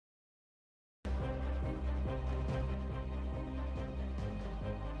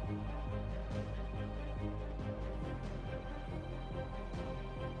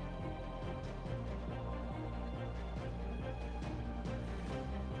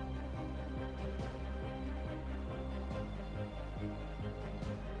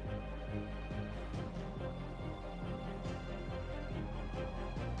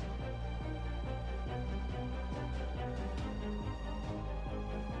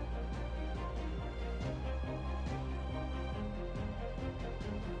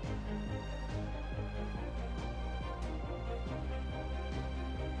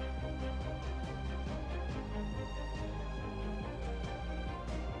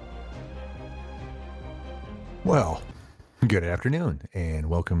Well, good afternoon, and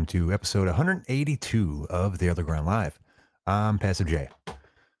welcome to episode 182 of the Other Ground Live. I'm Passive J.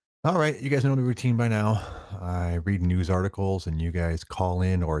 All right, you guys know the routine by now. I read news articles, and you guys call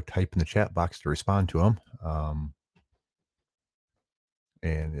in or type in the chat box to respond to them.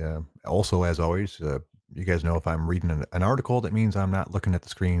 And also, as always, you guys know if I'm reading an article, that means I'm not looking at the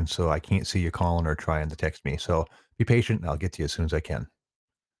screen, so I can't see you calling or trying to text me. So be patient, and I'll get to you as soon as I can.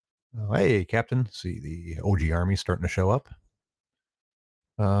 Hey, Captain. See the OG Army starting to show up.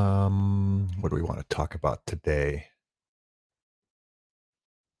 What do we want to talk about today?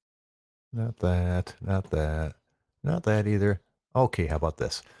 Not that, not that, not that either. Okay, how about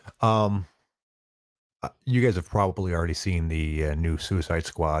this? Um, you guys have probably already seen the new Suicide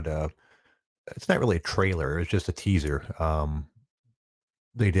Squad. It's not really a trailer; it's just a teaser.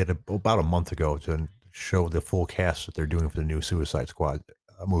 They did about a month ago to show the full cast that they're doing for the new Suicide Squad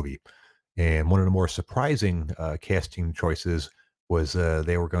movie. And one of the more surprising casting choices was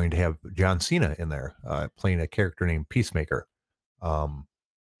they were going to have John Cena in there playing a character named Peacemaker. Um,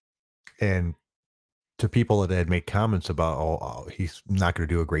 and to people that had made comments about, he's not going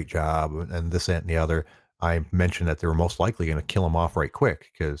to do a great job and this, that, and the other, I mentioned that they were most likely going to kill him off right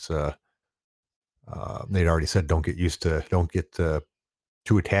quick because they'd already said don't get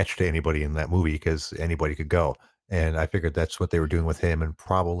too attached to anybody in that movie because anybody could go. And I figured that's what they were doing with him and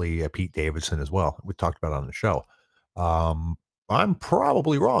probably Pete Davidson as well. We talked about it on the show. Um, I'm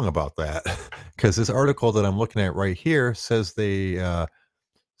probably wrong about that because this article that I'm looking at right here says they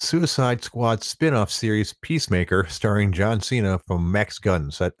Suicide Squad spin-off series Peacemaker starring John Cena from Max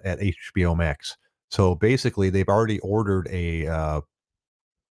Guns at HBO Max. So basically they've already ordered a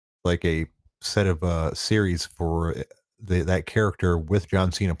set of series for that character with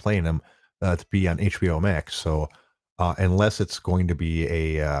John Cena playing him to be on HBO Max. So unless it's going to be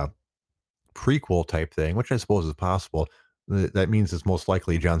a prequel type thing, which I suppose is possible, that means it's most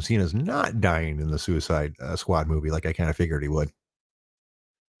likely John Cena's not dying in the Suicide Squad movie, like I kind of figured he would.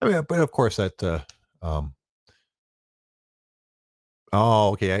 I mean, but of course that. Um, oh,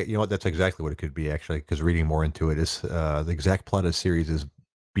 okay. You know what? That's exactly what it could be, actually. Because reading more into it is the exact plot of the series is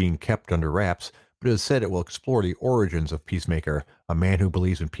being kept under wraps, but it is said it will explore the origins of Peacemaker, a man who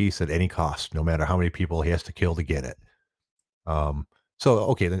believes in peace at any cost, no matter how many people he has to kill to get it. Um, so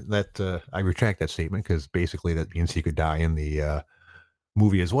okay, I retract that statement because basically that means he could die in the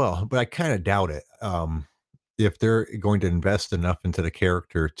movie as well. But I kind of doubt it. If they're going to invest enough into the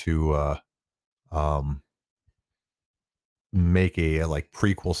character to um, make a like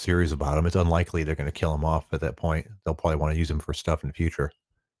prequel series about him, it's unlikely they're going to kill him off at that point. They'll probably want to use him for stuff in the future.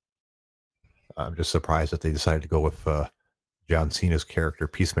 I'm just surprised that they decided to go with John Cena's character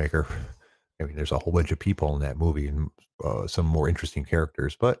Peacemaker. I mean, there's a whole bunch of people in that movie and some more interesting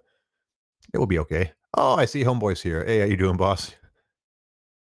characters, but it will be okay. Oh, I see Homeboy's here. Hey, how you doing, boss?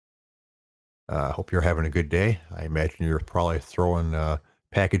 Hope you're having a good day. I imagine you're probably throwing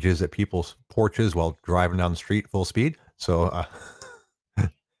packages at people's porches while driving down the street full speed. So,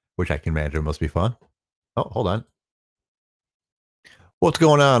 which I can imagine must be fun. Oh, hold on. What's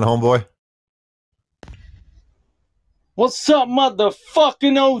going on, homeboy? What's up,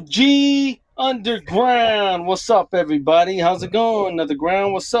 motherfucking OG Underground? What's up, everybody? How's it going,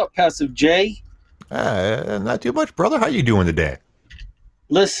 Underground? What's up, Passive J? Not too much, brother. How you doing today?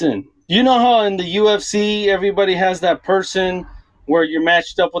 Listen, you know how in the UFC everybody has that person where you're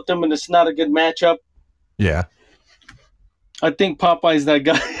matched up with them and it's not a good matchup? Yeah. I think Popeye's that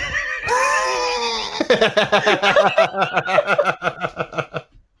guy.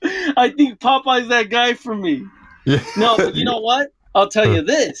 I think Popeye's that guy for me. Yeah. No, but you know what? I'll tell you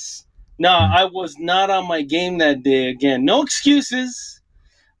this. No, I was not on my game that day again. No excuses.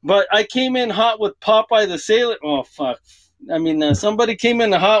 But I came in hot with Popeye the Sailor. Oh, fuck. I mean, somebody came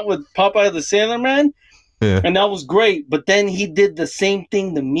in hot with Popeye the Sailor Man, Yeah. and that was great. But then he did the same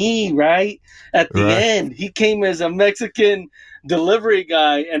thing to me, right? At the Right. end, he came as a Mexican delivery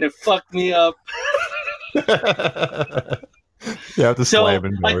guy, and it fucked me up. Yeah, the So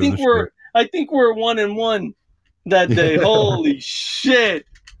slamming doors and shit. I think we're 1-1 that day. Holy shit!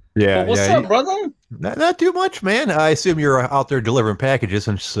 Yeah, But what's yeah. up, brother? Not too much, man. I assume you're out there delivering packages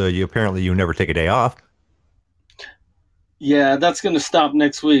since you never take a day off. Yeah, that's gonna stop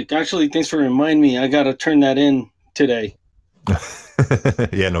next week. Actually, thanks for reminding me. I gotta turn that in today.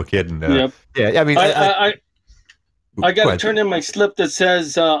 Yeah, no kidding. Yep. Yeah, I mean, I go got to ahead. turn in my slip that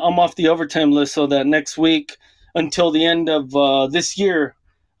says I'm off the overtime list so that next week until the end of this year,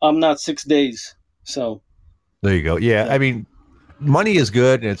 I'm not 6 days. So, There you go. Yeah, yeah. I mean, money is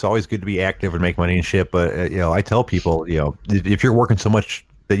good, and it's always good to be active and make money and shit. But I tell people, if you're working so much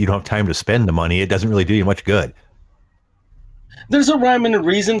that you don't have time to spend the money, it doesn't really do you much good. There's a rhyme and a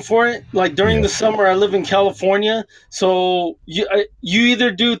reason for it. Like during Yeah. the summer, I live in California, so you either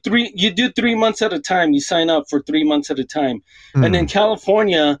do 3 months at a time. You sign up for 3 months at a time, and in Mm.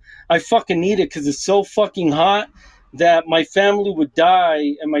 California, I fucking need it because it's so fucking hot that my family would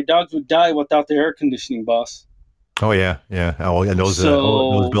die and my dogs would die without the air conditioning, boss. Oh yeah, yeah. Oh, and those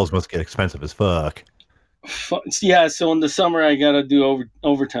So bills must get expensive as fuck. yeah, so in the summer I gotta do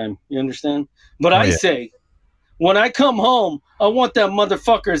overtime. You understand? But Oh I yeah. say when I come home, I want that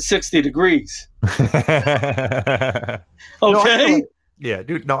motherfucker at 60 degrees. No, I can Okay? relate. Yeah,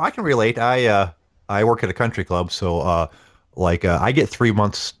 dude. No, I can relate. I work at a country club, so I get 3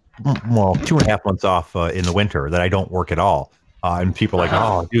 months, well, 2.5 months off in the winter that I don't work at all. And people are like,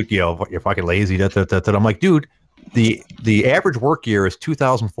 oh, dude, you're fucking lazy. That. I'm like, dude, the average work year is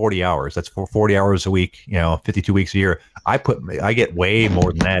 2,040 hours. That's for 40 hours a week. 52 weeks a year. I get way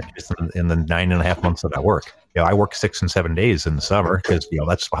more than that just in the 9.5 months that I work. I work 6 and 7 days in the summer because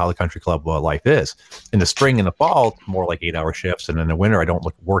that's how the country club life is. In the spring and the fall, it's more like 8-hour shifts, and in the winter, I don't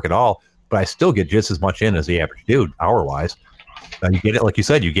work at all. But I still get just as much in as the average dude, hour wise. You get it, like you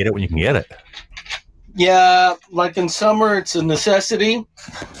said, you get it when you can get it. Yeah, like in summer it's a necessity,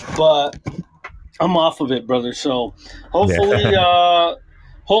 but I'm off of it, brother. So hopefully, Yeah.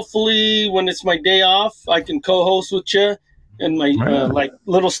 hopefully when it's my day off, I can co-host with you in my like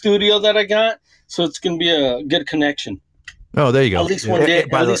little studio that I got. So it's gonna be a good connection. Oh, there you At go. least one day.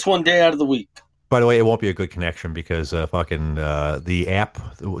 At least one day out of the week. By the way, it won't be a good connection because the app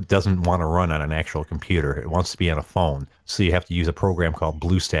doesn't want to run on an actual computer. It wants to be on a phone. So you have to use a program called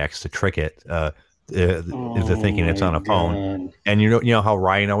BlueStacks to trick it into Oh thinking it's my on a phone. god. And you know how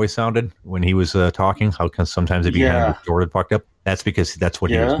Ryan always sounded when he was talking? How sometimes it'd be kind of Yeah. distorted, fucked up? That's because that's what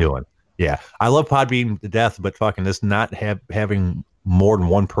he was Yeah. doing. Yeah. I love Podbean to death, but fucking this not having more than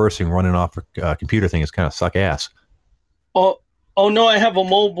one person running off a computer thing is kind of suck ass. Oh, oh no, I have a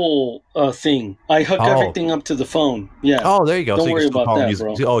mobile thing. I hook Oh, everything up to the phone. Yeah. Oh, there you go. So Don't you can worry still about call and that, use.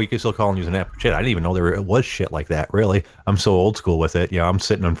 bro. Oh, you can still call and use an app. Shit, I didn't even know there was shit like that. Really, I'm so old school with it. I'm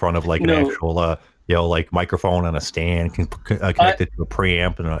sitting in front of like an No, actual, like microphone on a stand, I connected to a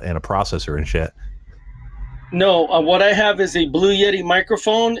preamp and a processor and shit. no. What I have is a Blue Yeti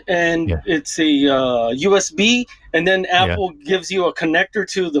microphone, and Yeah, it's a USB, and then yeah. Apple gives you a connector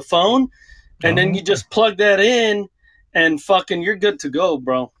to the phone, and then you Oh, just plug that in, and fucking you're good to go,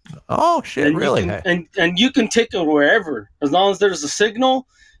 bro. oh shit! And you Really? can and you can take it wherever as long as there's a signal.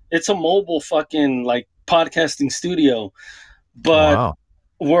 It's a mobile fucking like podcasting studio, but Wow.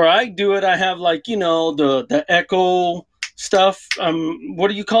 where I do it, I have like the echo stuff. What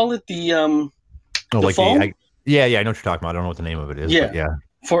do you call it? Oh, The like foam? yeah, yeah. I know what you're talking about. I don't know what the name of it is, but Yeah, yeah,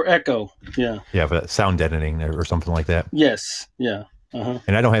 for echo. Yeah. yeah, but sound editing or something like that. Yes. Yeah. Uh huh.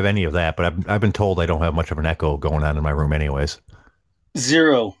 And I don't have any of that, but I've been told I don't have much of an echo going on in my room, anyways.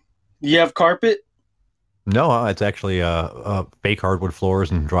 Zero. You have carpet? No, it's actually fake hardwood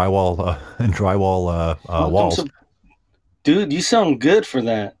floors and drywall Welcome walls. to, dude. You sound good for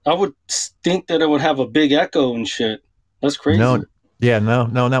that. I would think that it would have a big echo and shit. That's No, crazy. yeah, no,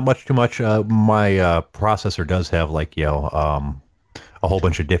 not much too much. My processor does have like a whole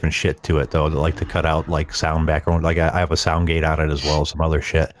bunch of different shit to it though. That like to cut out like sound background. Like I have a sound gate on it as well as some other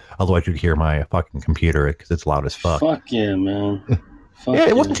shit. Otherwise, you'd hear my fucking computer because it's loud as fuck. Fuck yeah, man. Yeah, Fuck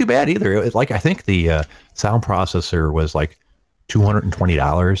it wasn't yeah. too bad either. Like I think the sound processor was like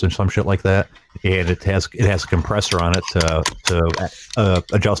 $220 or some shit like that, and it has a compressor on it to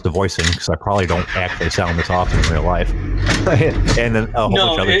adjust the voicing because I probably don't actually sound this often in real life, and then a whole bunch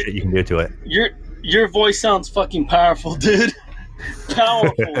No, of other shit you can do to it. your your voice sounds fucking powerful, dude.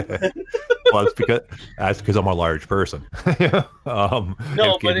 Powerful. Well, that's because I'm a large person. No, It'd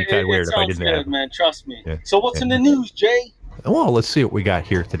but be kind of it weird if I sounds didn't have. good, man. Trust me. Yeah, So what's yeah. in the news, Jay? Well, let's see what we got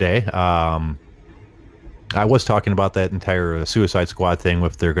here today. I was talking about that entire Suicide Squad thing.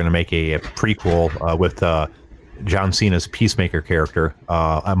 If they're going to make a prequel with John Cena's Peacemaker character,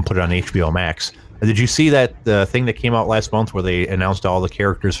 I'm put it on HBO Max. Did you see that thing that came out last month where they announced all the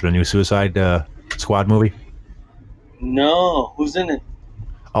characters for the new Suicide Squad movie? No, who's in it?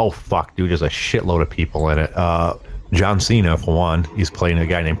 Oh fuck, dude! There's a shitload of people in it. John Cena, for one, he's playing a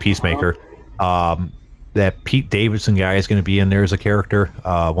guy named Uh-huh. Peacemaker. Um, that Pete Davidson guy is going to be in there as a character.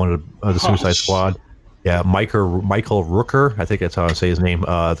 One of the Oh, Suicide Squad. Yeah, Michael Rooker, I think that's how I say his name.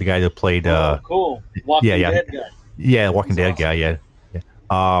 The guy that played. oh, cool. Yeah, Walking yeah, Dead guy. yeah, Walking He's Dead guy. awesome. Yeah,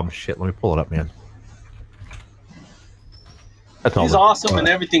 yeah. Shit, let me pull it up, man. That's all He's the. awesome in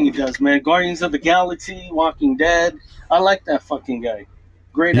everything he does, man. Guardians of the Galaxy, Walking Dead. I like that fucking guy.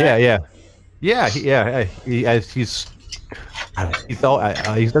 Great Yeah, actor. yeah, yeah, yeah. He's He's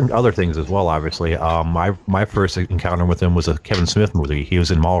done other things as well. Obviously, my first encounter with him was a Kevin Smith movie. He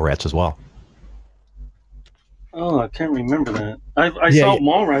was in Mallrats as well. Oh, I can't remember that. I Yeah, saw yeah,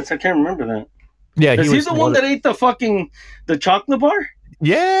 Mallrats. I can't remember that. yeah. He Is he was the one one. that ate the chocolate bar?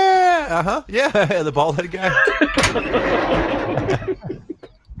 Yeah, yeah. The bald headed guy.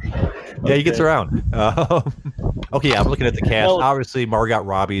 Yeah, he gets Okay. around. Okay, yeah, I'm looking at the cast. No. Obviously, Margot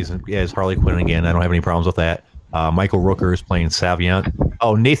Robbie's as Harley Quinn again. I don't have any problems with that. Michael Rooker is playing Saviant.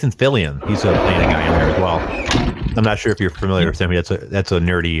 Oh, Nathan Fillion. He's playing a guy in there as well. I'm not sure if you're familiar You, with him. That's a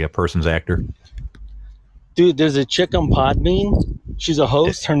nerdy person's actor. dude, there's a chick on Podbean. She's a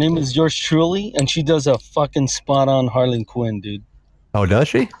host. Her name is yours truly, and she does a fucking spot on Harley Quinn, dude. Oh, does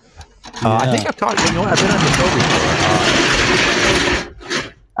she? I think Yeah. I've talked. You know, I've been on the show before.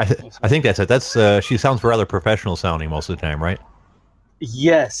 I think that's it. That's she sounds rather professional sounding most of the time, right?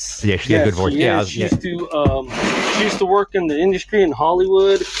 Yes. Yeah, she got a good Yes, voice. she Yeah, is. yeah, She used to work in the industry in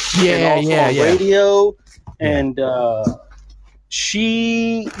Hollywood and yeah, also yeah, on yeah, radio. yeah. And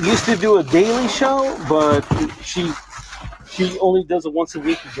she used to do a daily show, but she only does it once a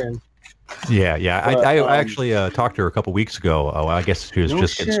week again. Yeah. But I actually talked to her a couple weeks ago. Oh, I guess she was no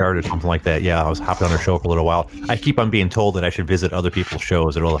just getting shit. started, something like that. Yeah, I was hopping on her show for a little while. I keep on being told that I should visit other people's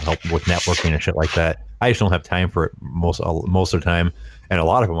shows. It'll help with networking and shit like that. I just don't have time for it most of the time, and a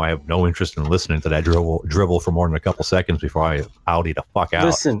lot of them I have no interest in listening to that dribble for more than a couple seconds before I outie the fuck out.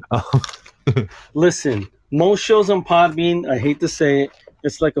 Listen, listen. Most shows on Podbean, I hate to say it,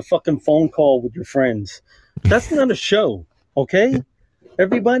 it's like a fucking phone call with your friends. That's not a show, okay?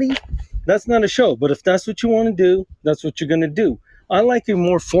 Everybody, that's not a show. But if that's what you want to do, that's what you're gonna do. I like a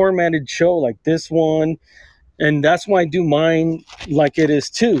more formatted show like this one, and that's why I do mine like it is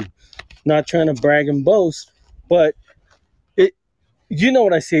too. Not trying to brag and boast, but it. You know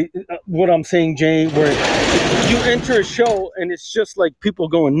what I say? What I'm saying, Jay? Where you enter a show and it's just like people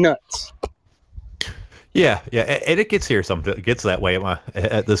going nuts. Yeah, and it gets here. It gets that way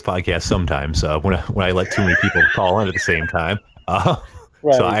at this podcast sometimes when I let too many people call in at the same time. So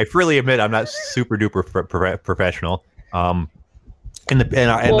Right. I freely admit I'm not super duper professional. The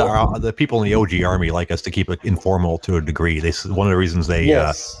people in the OG Army like us to keep it informal to a degree. One of the reasons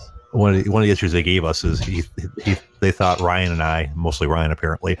Yes. one of the issues they gave us is they thought Ryan and I, mostly Ryan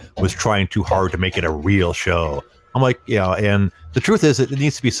apparently, was trying too hard to make it a real show. I'm like, and the truth is, it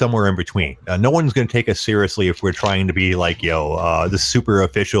needs to be somewhere in between. No one's going to take us seriously if we're trying to be like, this super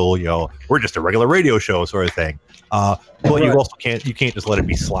official, we're just a regular radio show sort of thing. But you Right. also can't just let it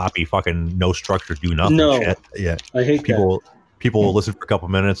be sloppy, fucking no structure, do nothing No, shit. Yeah, I hate that. people will listen for a couple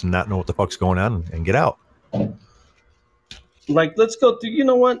minutes and not know what the fuck's going on and get out. Like, let's go through. You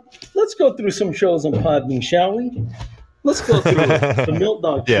know what? Let's go through some shows on Podbean, shall we? Let's go through the Milk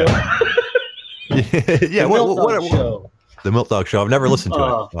Dog Show. Yeah, yeah. The Milk Dog Show. The Milk Dog Show. I've never listened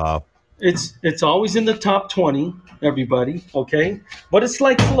to it. It's always in the top 20. Everybody, okay? But it's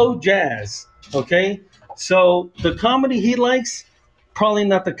like slow jazz, okay? So the comedy he likes, probably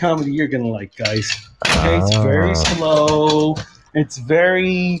not the comedy you're gonna like, guys. Okay, it's very slow. It's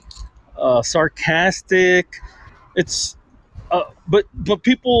very sarcastic. It's but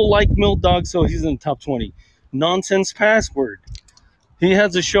people like Milk Dog, so he's in the top 20. Nonsense Password. He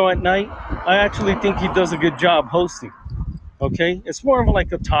has a show at night. I actually think he does a good job hosting. Okay, it's more of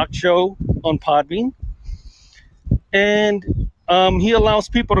like a talk show on Podbean, and he allows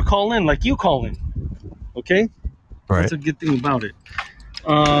people to call in, like you call in. Okay, Right. that's a good thing about it.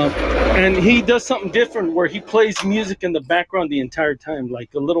 And he does something different where he plays music in the background the entire time,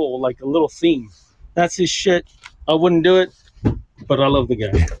 like a little theme. That's his shit. I wouldn't do it, but I love the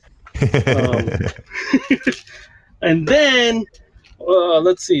guy. And then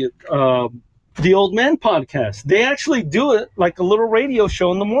let's see, the Old Man Podcast. They actually do it like a little radio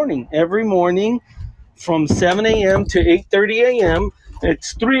show in the morning, every morning from 7 a.m. to 8:30 a.m.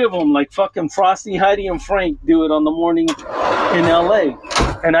 It's three of them, like fucking Frosty, Heidi, and Frank, do it on the morning in LA.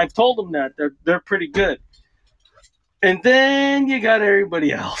 And I've told them that they're pretty good. And then you got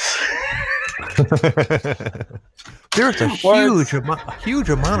everybody else. There's a huge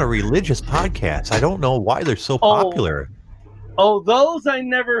amount of religious podcasts. I don't know why they're so popular. Oh, those I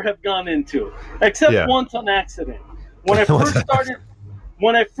never have gone into, except once on accident. When I first started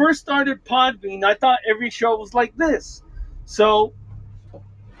Podbean, I thought every show was like this. So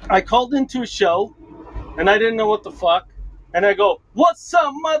I called into a show, and I didn't know what the fuck. And I go, "What's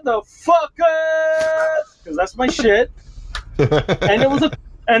up, motherfuckers?" Because that's my shit. And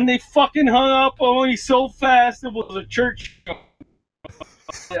and they fucking hung up on me so fast. It was a church show.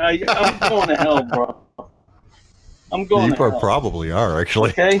 I'm going to hell, bro. I'm going You to hell. probably are, actually.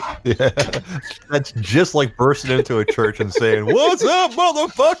 Okay. Yeah. That's just like bursting into a church and saying, "What's up,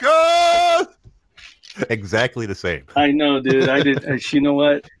 motherfucker?" Exactly the same. I know, dude. I did. You know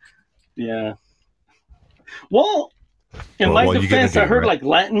what? Yeah. Well, in Well, my what are you gonna defense, I do, heard right? like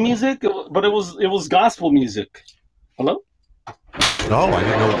Latin music, but it was gospel music. Hello? Oh, I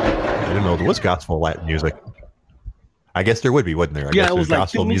didn't know there was gospel Latin music. I guess there would be, wouldn't there? I Yeah, guess it there's was like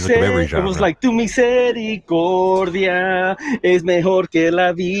gospel music of every it was genre. like tu misericordia es mejor que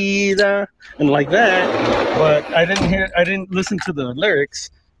la vida, and like that. But I didn't listen to the lyrics,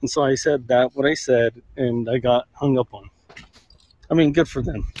 and so I said what I said, and I got hung up on. I mean, good for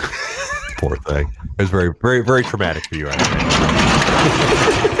them. Poor thing. It was very, very, very traumatic for you, I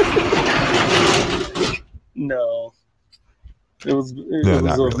think. No, No, it was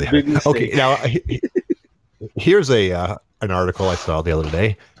not a really. big Okay, mistake. now here's an article I saw the other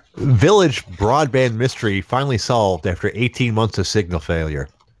day. Village broadband mystery finally solved after 18 months of signal failure.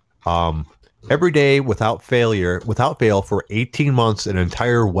 Um, every day without fail for 18 months, an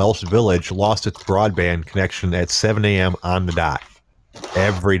entire Welsh village lost its broadband connection at 7 a.m. on the dot.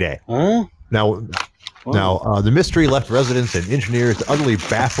 Every day. Huh? Now, the mystery left residents and engineers utterly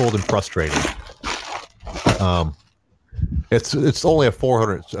baffled and frustrated. It's only a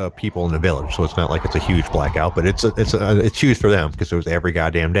 400 people in the village, so it's not like it's a huge blackout, but it's huge for them because it was every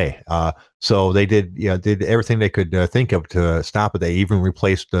goddamn day. So they did everything they could think of to stop it. They even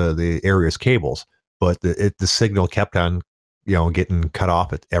replaced the area's cables, but the signal kept on getting cut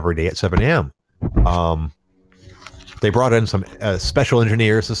off every day at 7 a.m. They brought in some special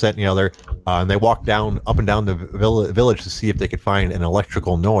engineers, this, that, and the other, and they walked up and down the village to see if they could find an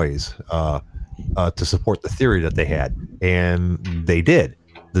electrical noise to support the theory that they had, and they did.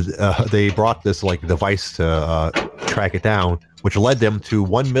 They brought this device to track it down, which led them to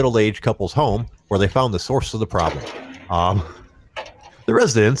one middle-aged couple's home where they found the source of the problem. The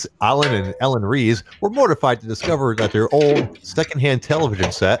residents, Alan and Ellen Rees, were mortified to discover that their old secondhand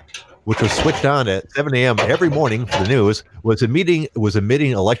television set, which was switched on at 7 a.m. every morning for the news, was emitting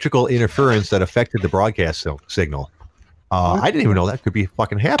electrical interference that affected the broadcast signal. I didn't even know that could be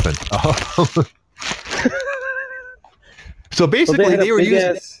fucking happen. So basically, they were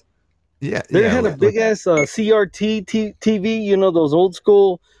using. They had a big ass CRT TV. You know those old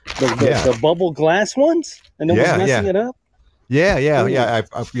school, the bubble glass ones, and it was messing it up. Yeah.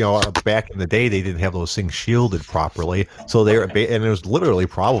 Back in the day, they didn't have those things shielded properly, so and it was literally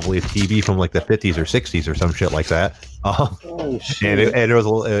probably a TV from like the 50s or 60s or some shit like that. Oh shit! And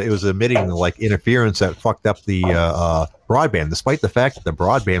it was emitting like interference that fucked up the broadband, despite the fact that the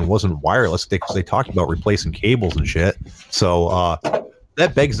broadband wasn't wireless. They talked about replacing cables and shit. So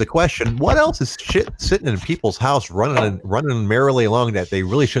that begs the question: what else is shit sitting in people's house running merrily along that they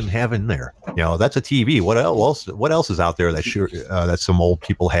really shouldn't have in there? That's a TV. What else is out there that some old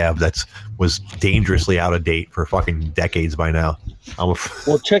people have was dangerously out of date for fucking decades by now?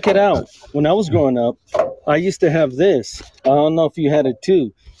 Well, check it out. When I was growing up, I used to have this. I don't know if you had it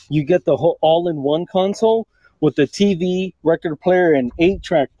too. You get the whole all-in-one console with the TV, record player, and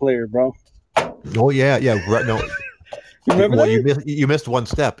 8-track player, bro. Oh yeah. Right, no. You remember that? You missed one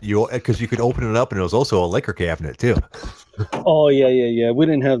step. Because you could open it up, and it was also a liquor cabinet too. Oh yeah. We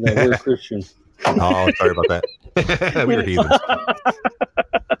didn't have that. We're Christian. Oh, sorry about that. We were heathens.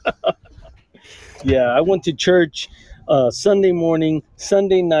 Yeah, I went to church Sunday morning,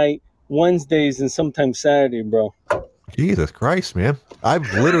 Sunday night, Wednesdays, and sometimes Saturday, bro. Jesus Christ, man! I'm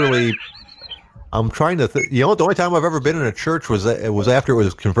trying to. The only time I've ever been in a church was after it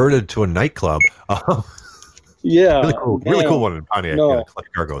was converted to a nightclub. Yeah, really cool one in Pontiac. No,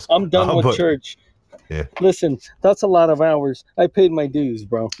 Cargos. I'm done with church. Yeah. Listen, that's a lot of hours. I paid my dues,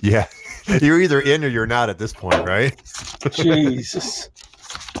 bro. Yeah, you're either in or you're not at this point, right? Jesus.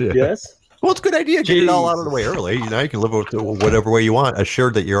 Yeah. Yes. Well, it's a good idea. Get it all out of the way early. You can live whatever way you want,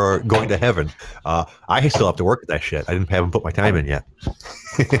 assured that you're going to heaven. I still have to work at that shit. I haven't put my time in yet.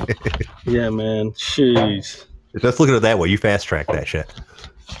 Yeah, man. Jeez. Let's look at it that way. You fast track that shit.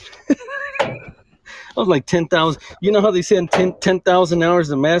 I was like 10,000. You know how they say 10,000 hours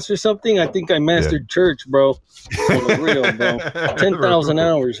to master something? I think I mastered church, bro. On the real, bro. 10,000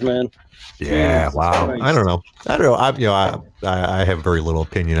 hours, man. Yeah, Jesus wow. Christ. I don't know. I have very little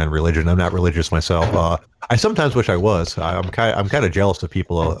opinion on religion. I'm not religious myself. I sometimes wish I was. I'm kind of jealous of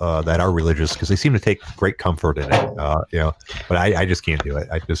people that are religious because they seem to take great comfort in it. But I just can't do it.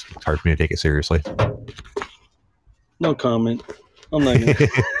 It's hard for me to take it seriously. No comment. I'm not gonna.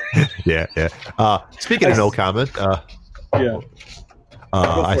 Yeah. Speaking of no comment,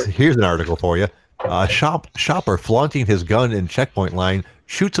 here's an article for you. Shopper flaunting his gun in checkpoint line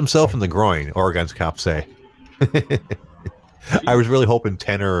shoots himself in the groin, Oregon's cops say. I was really hoping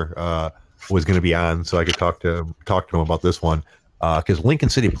Tenor was going to be on so I could talk to him about this one. Because Lincoln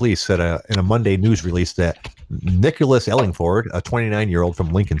City Police said in a Monday news release that Nicholas Ellingford, a 29-year-old from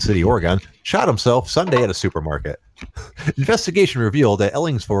Lincoln City, Oregon, shot himself Sunday at a supermarket. Investigation revealed that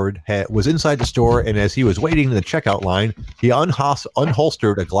Ellingford was inside the store, and as he was waiting in the checkout line, he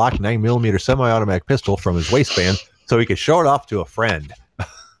unholstered a Glock 9mm semi-automatic pistol from his waistband so he could show it off to a friend.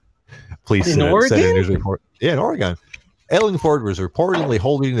 Police said in a news report. Yeah, in Oregon. Ellingford was reportedly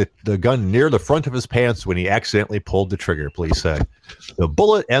holding the gun near the front of his pants when he accidentally pulled the trigger, police said. The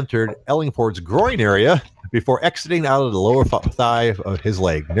bullet entered Ellingford's groin area before exiting out of the lower thigh of his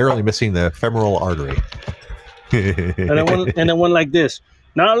leg, narrowly missing the femoral artery. And I went like this.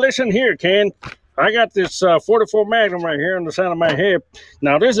 Now listen here, Ken. I got this 44 Magnum right here on the side of my hip.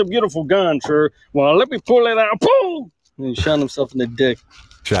 Now there's a beautiful gun, sir. Well, let me pull it out. Boom! And he shot himself in the dick.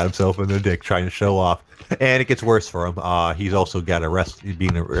 Shot himself in the dick trying to show off. And it gets worse for him. He's also got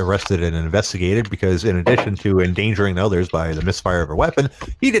being arrested and investigated because in addition to endangering others by the misfire of a weapon,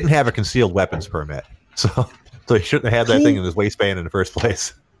 he didn't have a concealed weapons permit. So he shouldn't have had that thing in his waistband in the first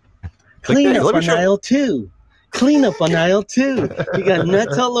place. Clean up on aisle 2. Clean up on aisle 2. You got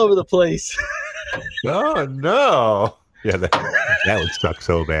nuts all over the place. Oh, no. Yeah, that would suck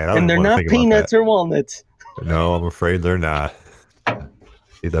so bad. And they're not peanuts or walnuts. No, I'm afraid they're not.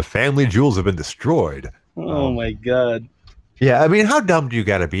 The family jewels have been destroyed. Oh, my God. Yeah, I mean, how dumb do you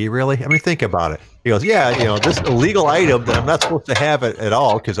got to be, really? I mean, think about it. He goes, yeah, this illegal item that I'm not supposed to have it at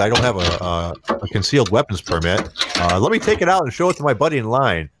all because I don't have a concealed weapons permit. Let me take it out and show it to my buddy in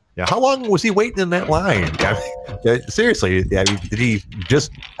line. Yeah, how long was he waiting in that line? I mean, seriously, did he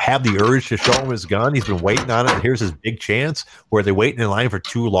just have the urge to show him his gun? He's been waiting on it. Here's his big chance. Were they waiting in line for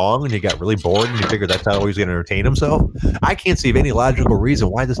too long and he got really bored and he figured that's how he was going to entertain himself? I can't see of any logical reason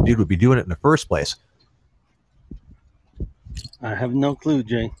why this dude would be doing it in the first place. I have no clue,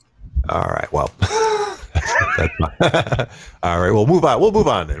 Jay. All right, well. All right, we'll move on. We'll move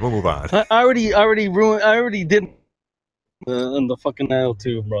on then. We'll move on. I already did on the fucking aisle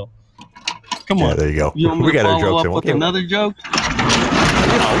too, bro. Come on. There you go. You want me we to got our follow jokes. up with another joke?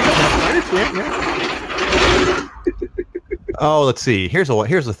 Oh, let's see. Here's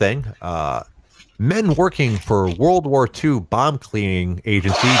the thing. Men working for World War II bomb cleaning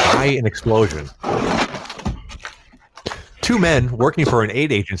agency die in explosion. 2 men working for an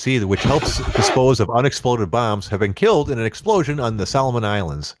aid agency which helps dispose of unexploded bombs have been killed in an explosion on the Solomon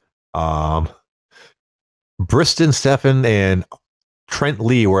Islands. Briston Stefan and Trent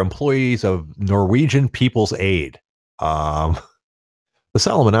Lee were employees of Norwegian People's Aid. The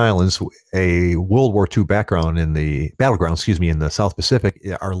Solomon Islands, a World War II battleground in the South Pacific,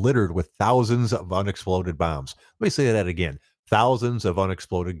 are littered with thousands of unexploded bombs. Let me say that again. Thousands of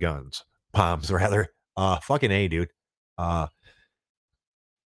unexploded bombs, rather. Fucking A, dude. I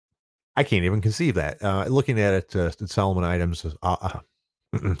can't even conceive that. Looking at it, the Solomon Islands,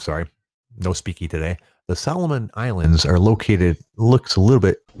 sorry, no speaky today. The Solomon Islands are looks a little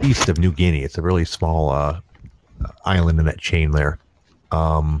bit east of New Guinea. It's a really small island in that chain there.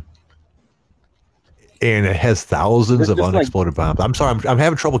 And it has thousands of unexploded bombs. I'm sorry, I'm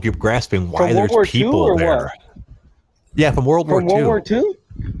having trouble grasping why there's people there. What? Yeah, from World War II. World War II?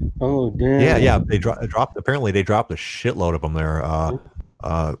 Oh, damn. Yeah. They dropped. Apparently, they dropped a shitload of them there.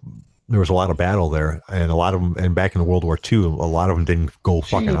 There was a lot of battle there, and a lot of them. And back in World War II, a lot of them didn't go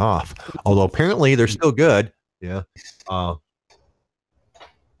fucking off. Although apparently they're still good. Yeah.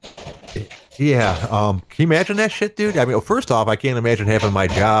 Yeah. Can you imagine that shit, dude? I mean, first off, I can't imagine having my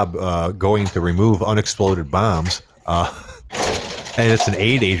job going to remove unexploded bombs. And it's an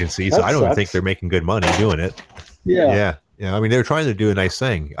aid agency, so I don't even think they're making good money doing it. Yeah. Yeah. I mean, they're trying to do a nice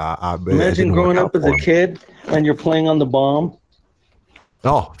thing. Imagine growing up as a kid and you're playing on the bomb.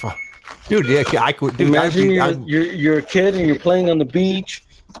 Oh, dude, yeah, I could. Dude, imagine you're a kid and you're playing on the beach.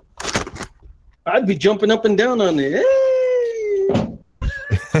 I'd be jumping up and down on it. Hey!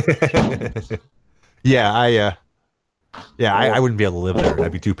 Yeah, I wouldn't be able to live there.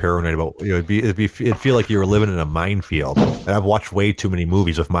 I'd be too paranoid about. It'd feel like you were living in a minefield. And I've watched way too many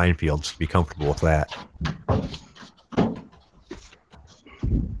movies with minefields to be comfortable with that.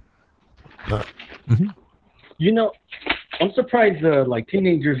 I'm surprised like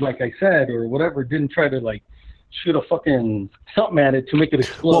teenagers, like I said, or whatever, didn't try to like shoot a fucking something at it to make it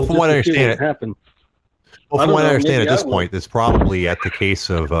explode. Well, from what I understand, at this point, it's probably at the case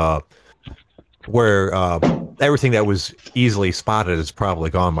of where everything that was easily spotted is probably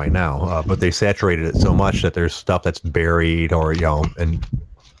gone by now. But they saturated it so much that there's stuff that's buried, or and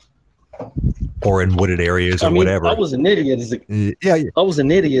or in wooded areas I or mean, I whatever. was an idiot as a Yeah, yeah, I was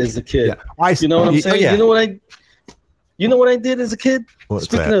an idiot as a yeah. kid. You know what I'm Oh saying? yeah. You know what I did as a kid? What's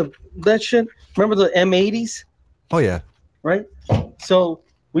Speaking that? of that shit, remember the M80s, Oh yeah. right? So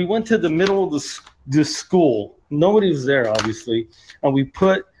we went to the middle of the school. Nobody was there, obviously, and we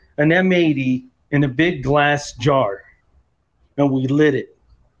put an M80 in a big glass jar, and we lit it,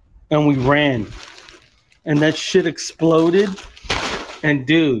 and we ran, and that shit exploded. And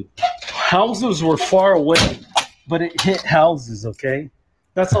dude, houses were far away, but it hit houses. Okay,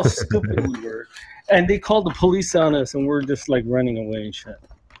 that's how stupid we were. And they called the police on us, and we're just like running away and shit.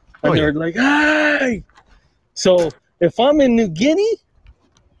 Oh And yeah. they're like, "Hey!" So if I'm in New Guinea,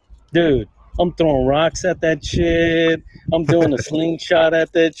 dude, I'm throwing rocks at that shit. I'm doing a slingshot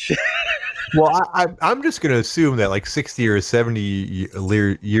at that shit. Well, I'm just going to assume that like 60 or 70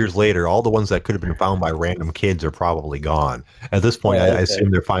 years later, all the ones that could have been found by random kids are probably gone. At this point, Oh, I okay.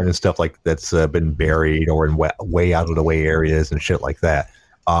 assume they're finding stuff like that's been buried or in way out of the way areas and shit like that.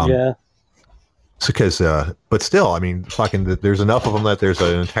 Um, Yeah. so because, but still, I mean, fucking, there's enough of them that there's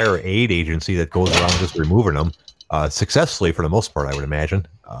an entire aid agency that goes around just removing them successfully for the most part, I would imagine.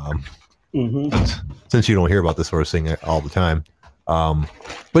 Mm-hmm. Since you don't hear about this sort of thing all the time.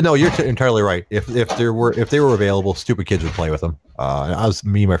 But no, you're entirely right. If they were available, stupid kids would play with them.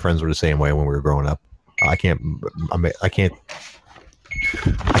 Me and my friends were the same way when we were growing up. I can't I can't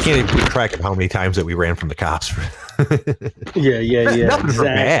even keep track of how many times that we ran from the cops. Yeah. Nothing for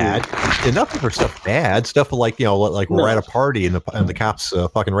bad. Exactly. And nothing for stuff bad. Stuff like like we're at a party and the cops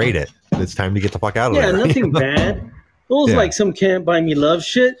fucking raid it. It's time to get the fuck out of Yeah, there. nothing bad. It was Yeah. like some Can't Buy Me Love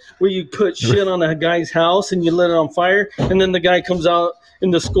shit where you put shit on a guy's house and you lit it on fire, and then the guy comes out in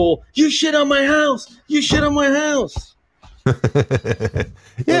the school, "You shit on my house! You shit on my house!"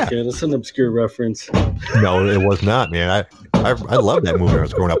 Yeah. Okay, that's an obscure reference. No, it was not, man. I love that movie when I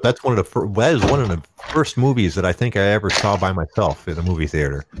was growing up. That's that is one of the first movies that I think I ever saw by myself in a movie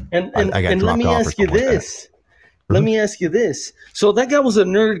theater. And I got and let dropped me off or ask you something like that. this. Let me ask you this. So that guy was a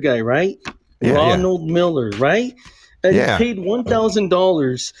nerd guy, right? Yeah, Ronald Miller, right? And he yeah, paid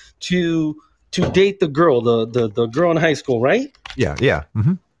 $1,000 to date the girl, the girl in high school, right? yeah.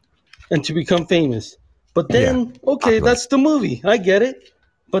 Mm-hmm. And to become famous. But Yeah, then, okay, popular. that's the movie. I get it.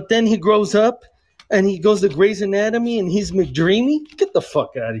 But then he grows up and he goes to Grey's Anatomy and he's McDreamy. Get the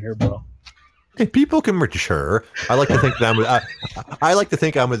fuck out of here, bro. Hey, people can mature. I like to think that I like to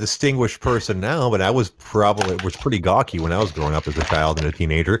think I'm a distinguished person now, but I was pretty gawky when I was growing up as a child and a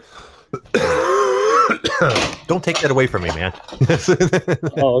teenager. Don't take that away from me, man.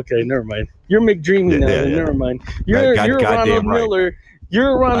 Oh, okay, never mind. You're McDreamy now, then Yeah. never mind. You're Goddamn Ronald right. Miller.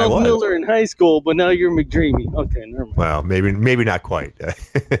 You're I Ronald was. Miller in high school, but now you're McDreamy. Okay, never mind. Well, maybe not quite,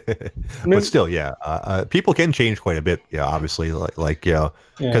 but still, yeah. People can change quite a bit. Yeah, obviously,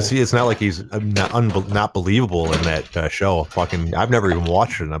 because it's not like he's not believable in that show. Fucking, I've never even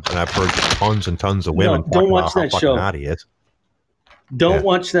watched it, and I've heard tons and tons of women Don't talking watch about how that fucking show. hot he is. Don't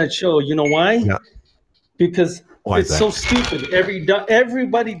watch that show. You know why? Yeah. Because Why is it's that? so stupid.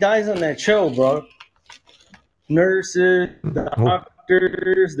 Everybody dies on that show, bro. Nurses,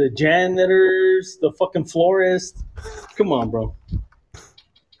 doctors, the janitors, the fucking florist. Come on, bro.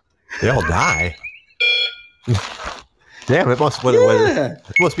 They all die. Damn, it must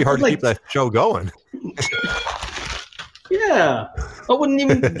be hard to keep that show going. Yeah. I wouldn't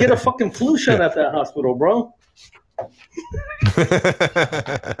even get a fucking flu shot at that hospital, bro.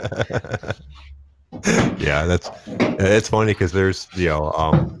 Yeah, it's funny because there's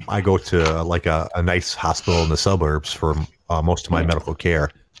I go to like a nice hospital in the suburbs for most of my medical care,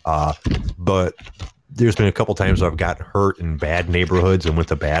 but there's been a couple times I've got hurt in bad neighborhoods and went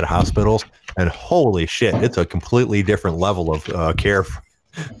to bad hospitals, and holy shit, it's a completely different level of care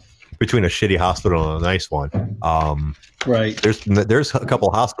between a shitty hospital and a nice one. Right. There's a couple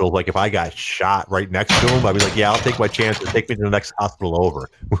of hospitals, like if I got shot right next to them, I'd be like, yeah, I'll take my chances. Take me to the next hospital over.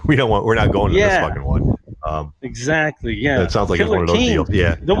 We're not going to this fucking one. Exactly. Yeah. It sounds like Killer it's one of those King. deals.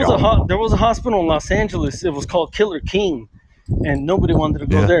 Yeah. There was a hospital in Los Angeles. It was called Killer King, and nobody wanted to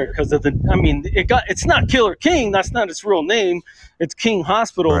go there because of the. I mean, it's not Killer King. That's not its real name. It's King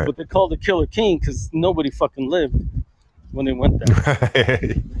Hospital, Right. but they called it Killer King because nobody fucking lived when they went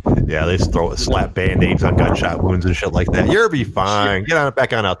there. Yeah, they just slap band-aids on gunshot wounds and shit like that. You'll be fine. Get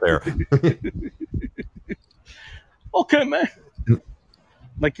back on out there. Okay, man.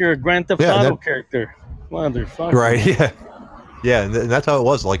 Like you're a Grand Theft Auto character, motherfucker. Right? Yeah. Yeah, and that's how it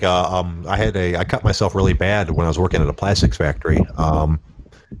was. Like, I cut myself really bad when I was working at a plastics factory,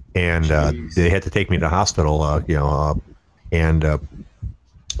 and they had to take me to the hospital, and the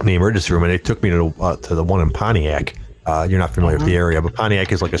emergency room, and they took me to the one in Pontiac, You're not familiar with the area, but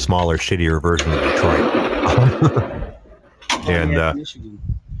Pontiac is like a smaller, shittier version of Detroit. And Pontiac, Michigan.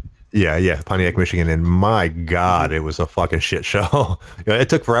 yeah, Pontiac, Michigan, and my God, Mhm. it was a fucking shit show. It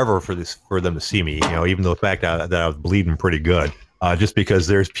took forever for them to see me. Even though the fact that I was bleeding pretty good, just because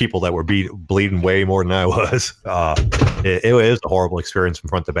there's people that were bleeding way more than I was. It was a horrible experience from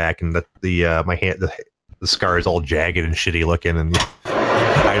front to back, and my hand, the scar is all jagged and shitty looking, and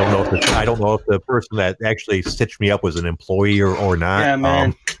I don't know if the person that actually stitched me up was an employee or not. Yeah,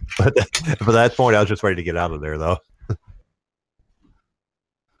 man. But at that point, I was just ready to get out of there, though.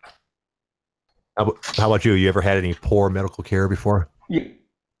 How about you? You ever had any poor medical care before?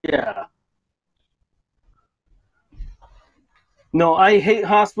 Yeah. No, I hate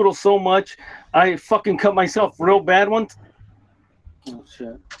hospitals so much. I fucking cut myself real bad once. Oh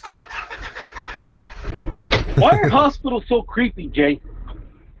shit. Why are hospitals so creepy, Jay?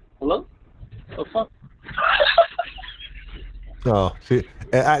 Hello? The fuck? Oh, see,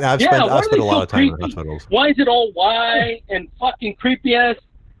 I've Yeah, spent why I've are spent they a lot so of time in creepy? hospitals. Why is it all white and fucking creepy ass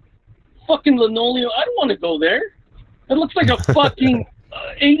fucking linoleum? I don't want to go there. It looks like a fucking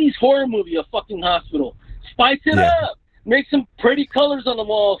 80s horror movie, a fucking hospital. Spice it Yeah. up. Make some pretty colors on the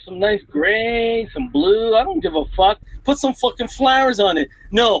wall. Some nice gray, some blue. I don't give a fuck. Put some fucking flowers on it.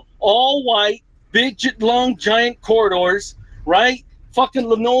 No, all white, big, long, giant corridors, right? Fucking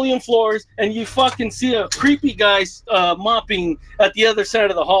linoleum floors, and you fucking see a creepy guy mopping at the other side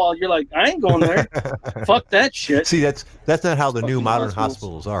of the hall. You're like, I ain't going there. Fuck that shit. See, that's not how the new Fucking modern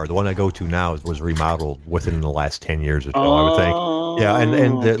hospitals. hospitals are. The one I go to now was remodeled within the last 10 years or so, I would think. Yeah, and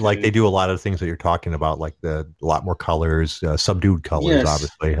Oh, like they okay. do a lot of the things that you're talking about, like a lot more colors, subdued colors, Yes.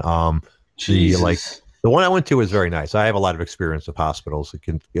 obviously. The like Jesus. the one I went to was very nice. I have a lot of experience with hospitals,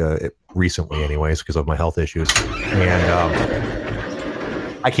 recently, anyways, because of my health issues, and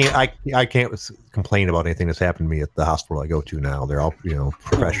I can't complain about anything that's happened to me at the hospital I go to now. They're all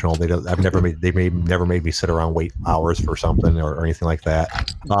professional. They don't. Never made me sit around wait hours for something or anything like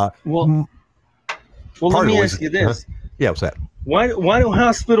that. Well, well, let Part of it me was ask you this: yeah, what's that? why do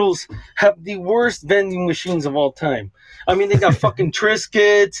hospitals have the worst vending machines of all time? I mean, they got fucking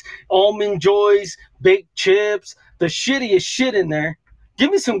Triscuits, almond joys, baked chips, the shittiest shit in there. Give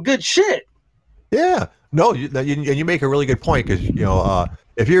me some good shit. Yeah, no, you make a really good point because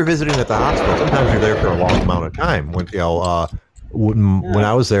if you're visiting at the hospital, sometimes you're there for a long amount of time. When Yeah. I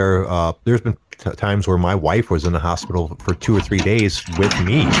was there, there's been times where my wife was in the hospital for 2 or 3 days with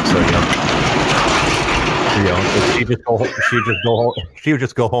me. So she would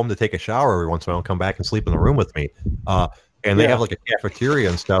just go home to take a shower every once in a while and come back and sleep in the room with me. And they have Yeah. like a cafeteria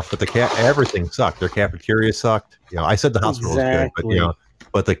and stuff, but everything sucked. Their cafeteria sucked. I said the hospital was good,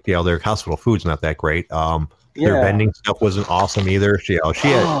 but Exactly. their hospital food's not that great. Their Yeah. vending stuff wasn't awesome either. She Oh,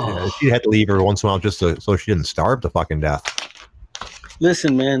 had to leave every once in a while so she didn't starve to fucking death.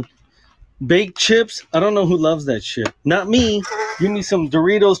 listen, man. Baked chips. I don't know who loves that shit. Not me. Give me some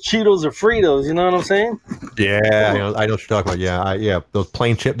Doritos, Cheetos, or Fritos. You know what I'm saying? Yeah, Come on. I know what you're talking about. Yeah, those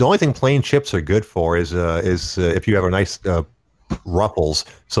plain chip. The only thing plain chips are good for is if you have a nice ruffles,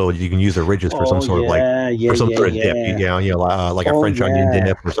 so you can use the ridges for some Oh sort of yeah, yeah, for some yeah, sort of dip. yeah. Like a Oh French onion yeah.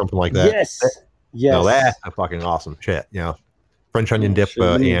 dip or something like that. Yes. No, Yes. that's a fucking awesome shit. French onion Oh dip shit.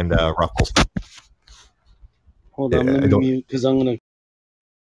 Let me and ruffles. hold on. Yeah, Let I me don't. mute because I'm gonna.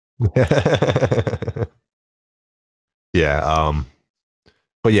 Yeah.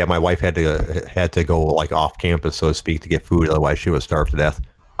 But yeah, my wife had to go like off campus, so to speak, to get food. Otherwise, she would starve to death.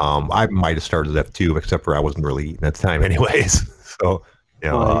 I might have starved to death too, except for I wasn't really eating at the time, anyways. So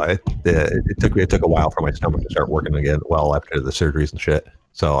Right. it took a while for my stomach to start working again. Well, after the surgeries and shit.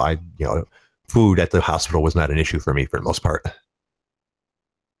 So food at the hospital was not an issue for me for the most part.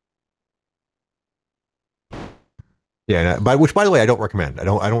 Yeah, but which, by the way, I don't recommend. I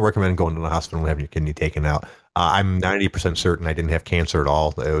don't recommend going to the hospital and having your kidney taken out. I'm 90% certain I didn't have cancer at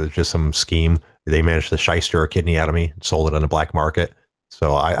all. It was just some scheme. They managed to shyster a kidney out of me, sold it on the black market.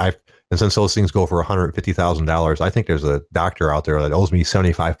 So and since those things go for $150,000, I think there's a doctor out there that owes me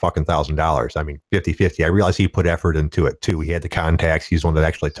 75 fucking $1,000. I mean, 50-50. I realize he put effort into it too. He had the contacts. He's the one that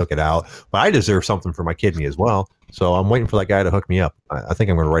actually took it out. But I deserve something for my kidney as well. So I'm waiting for that guy to hook me up. I think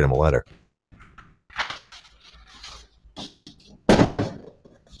I'm going to write him a letter.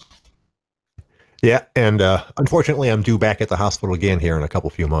 Yeah, and unfortunately, I'm due back at the hospital again here in a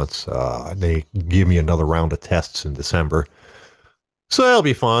few months. They give me another round of tests in December, so that'll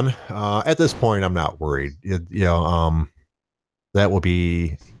be fun. At this point, I'm not worried. That will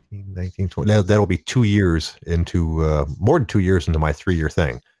be 1920. That'll be 2 years into more than 2 years into my 3 year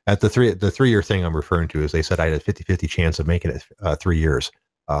thing. At the 3 year thing I'm referring to is they said I had a 50-50 chance of making it 3 years.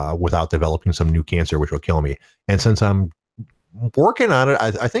 without developing some new cancer, which will kill me. And since I'm working on it,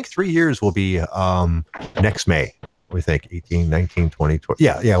 I think 3 years will be next May. What do you think? 18, 19, 20, 20.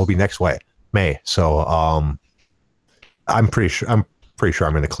 Yeah, it'll be next May. So I'm pretty sure I'm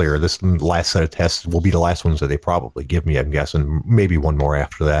going to clear. This last set of tests will be the last ones that they probably give me, I'm guessing. Maybe one more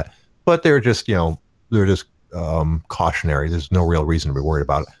after that. But they're just, cautionary. There's no real reason to be worried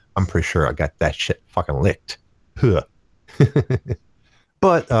about it. I'm pretty sure I got that shit fucking licked. But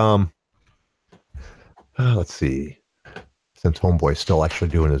let's see. Since Homeboy's still actually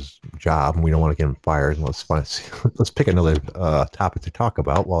doing his job and we don't want to get him fired, let's pick another topic to talk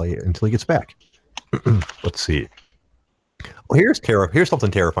about until he gets back. Let's see. Well, here's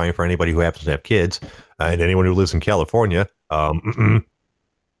something terrifying for anybody who happens to have kids and anyone who lives in California.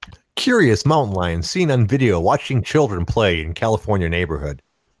 Curious mountain lion seen on video watching children play in California neighborhood.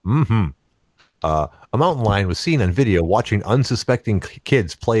 A mountain lion was seen on video watching unsuspecting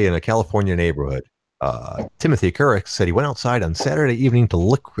kids play in a California neighborhood. Timothy Currick said he went outside on Saturday evening to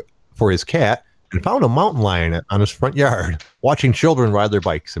look for his cat and found a mountain lion on his front yard watching children ride their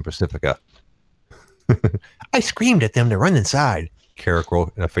bikes in Pacifica. I screamed at them to run inside, Carrick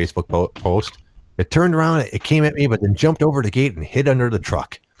wrote in a Facebook post. It turned around, it came at me, but then jumped over the gate and hid under the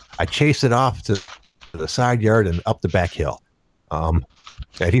truck. I chased it off to the side yard and up the back hill. And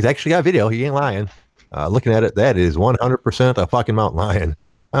he's actually got video. He ain't lying. Looking at it, that is 100% a fucking mountain lion.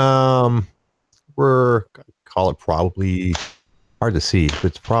 We're call it probably hard to see.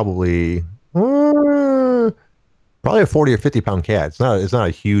 It's probably a 40 or 50 pound cat. It's not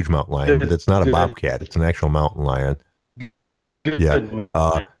a huge mountain lion, but it's not a bobcat. It's an actual mountain lion. Yeah.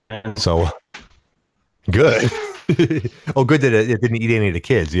 So good. Oh, good that it didn't eat any of the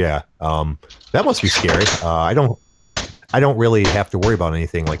kids. Yeah. That must be scary. I don't really have to worry about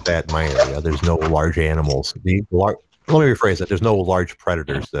anything like that in my area. There's no large animals. Let me rephrase that. There's no large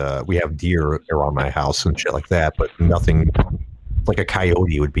predators. We have deer around my house and shit like that, but nothing like a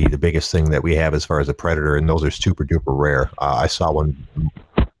coyote would be the biggest thing that we have as far as a predator, and those are super duper rare. I saw one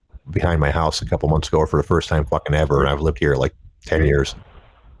behind my house a couple months ago for the first time fucking ever, and I've lived here like 10 years.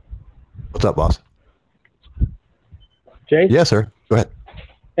 What's up, boss? Jay? Yes, sir. Go ahead.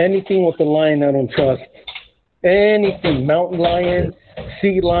 Anything with the lion I don't trust. Anything. Mountain lion,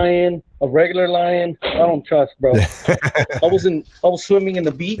 sea lion, a regular lion, I don't trust, bro. I was swimming in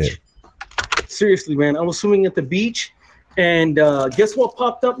the beach. Yeah. Seriously, man. I was swimming at the beach, and guess what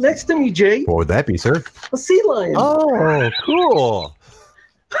popped up next to me, Jay? What would that be, sir? A sea lion. Oh, cool.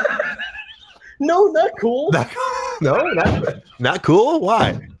 No, not cool. Not cool?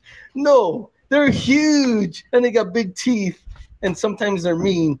 Why? No, they're huge, and they got big teeth, and sometimes they're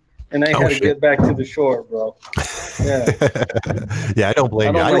mean. And I had to get back to the shore, bro. Yeah. Yeah, I don't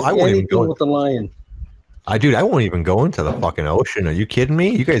blame you. I won't even go with the lion. I won't even go into the fucking ocean. Are you kidding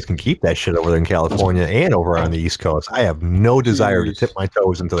me? You guys can keep that shit over there in California and over on the East Coast. I have no desire to tip my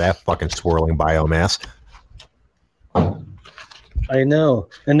toes into that fucking swirling biomass. I know.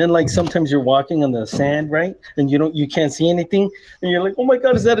 And then like sometimes you're walking on the sand, right? And you can't see anything, and you're like, oh my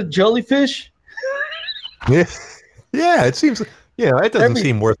god, is that a jellyfish? Yeah, it seems. Yeah, it doesn't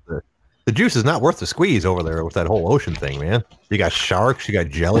seem worth the juice is not worth the squeeze over there with that whole ocean thing, man. You got sharks, you got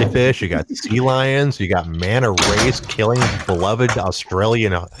jellyfish, you got sea lions, you got manta rays killing beloved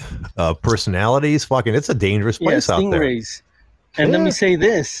Australian personalities. Fucking, it's a dangerous place out there. Stingrays. And let me say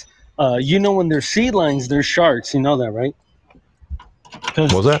this: when there's sea lions, there's sharks. You know that, right?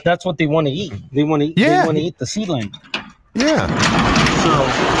 What was that? That's what they want to eat. They want to eat. Yeah. They want to eat the sea lion. Yeah. So,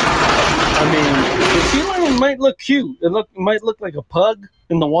 I mean, the sea lion might look cute. It might look like a pug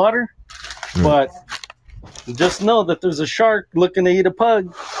in the water, but just know that there's a shark looking to eat a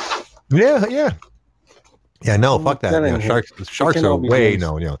pug. Yeah. No, fuck that. Sharks are way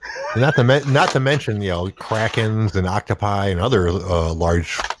no. Not to mention krakens and octopi and other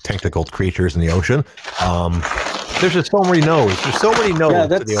large tentacled creatures in the ocean. There's just so many no's. There's so many no's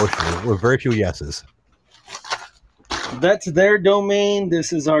to the ocean with very few yeses. That's their domain.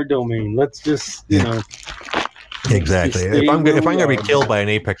 This is our domain. Let's just, Exactly. If I'm gonna be killed by an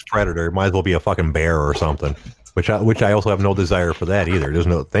apex predator, it might as well be a fucking bear or something. Which I also have no desire for that either.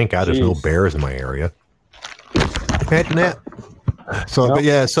 Thank God there's no bears in my area. Imagine that. So, nope. But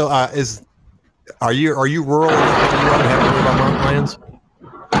yeah. So, are you rural enough that you don't have to worry about mountain lions?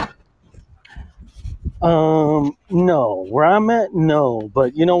 No. Where I'm at, no.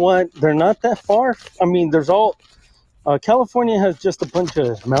 But you know what? They're not that far. I mean, California has just a bunch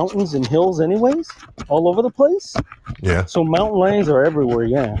of mountains and hills anyways, all over the place. Yeah. So mountain lions are everywhere,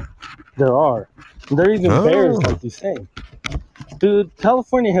 yeah. There are. And there are even bears, like you say. Dude,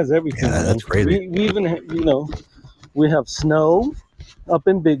 California has everything. Yeah, that's crazy. We even have, we have snow. up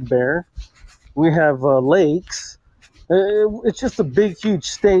in Big Bear. We have lakes. It's just a big, huge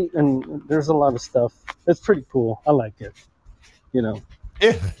state, and there's a lot of stuff. It's pretty cool. I like it. You know.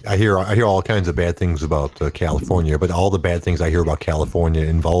 Yeah, I hear all kinds of bad things about California, but all the bad things I hear about California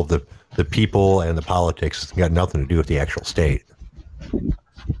involve the people and the politics. It's got nothing to do with the actual state.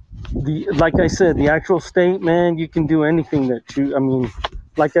 Like I said, the actual state, man, you can do anything that you. I mean,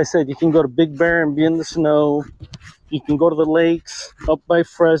 like I said, you can go to Big Bear and be in the snow. You can go to the lakes up by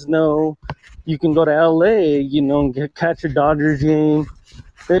Fresno. You can go to LA, and catch a Dodgers game.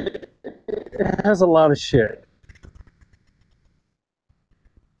 It has a lot of shit.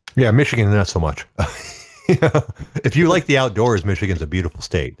 Yeah, Michigan, not so much. Yeah. If you like the outdoors, Michigan's a beautiful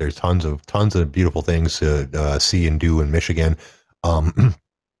state. There's tons of beautiful things to see and do in Michigan. Um,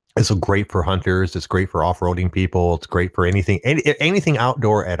 it's great for hunters. It's great for off-roading people. It's great for anything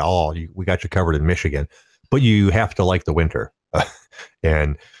outdoor at all. We got you covered in Michigan, but you have to like the winter,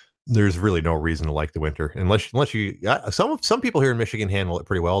 and there's really no reason to like the winter unless you. Some people here in Michigan handle it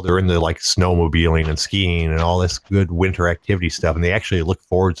pretty well. They're into like snowmobiling and skiing and all this good winter activity stuff, and they actually look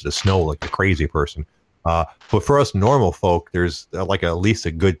forward to the snow like a crazy person. But for us normal folk, there's like at least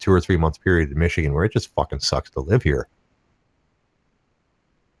a good 2 or 3 month period in Michigan where it just fucking sucks to live here.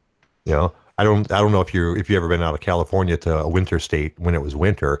 You know, I don't know if you ever been out of California to a winter state when it was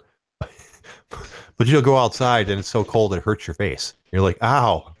winter, but you'll go outside and it's so cold it hurts your face. You're like,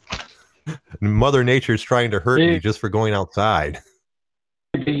 ow, Mother Nature's trying to hurt me just for going outside.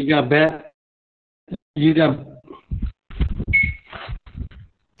 You got bad. You got.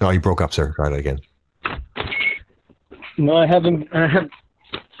 No, you broke up, sir. Try that again. No, I haven't. I have.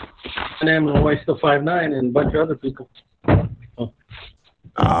 And my wife's still 5'9", and a bunch of other people.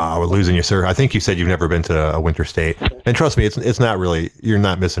 We're losing you, sir. I think you said you've never been to a winter state, and trust me, it's not really. You're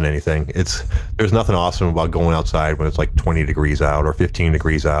not missing anything. There's nothing awesome about going outside when it's like 20 degrees out or 15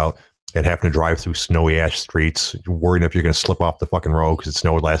 degrees out, and having to drive through snowy ash streets, worrying if you're going to slip off the fucking road because it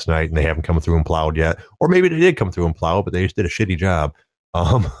snowed last night and they haven't come through and plowed yet, or maybe they did come through and plow, but they just did a shitty job.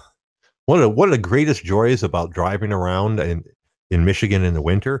 One of the greatest joys about driving around in Michigan in the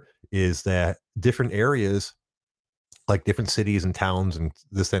winter is that different areas, like different cities and towns and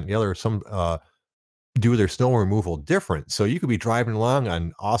this, that, and the other, some do their snow removal different. So you could be driving along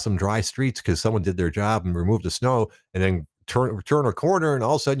on awesome dry streets because someone did their job and removed the snow, and then turn a corner and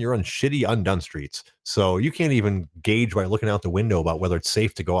all of a sudden you're on shitty undone streets. So you can't even gauge by looking out the window about whether it's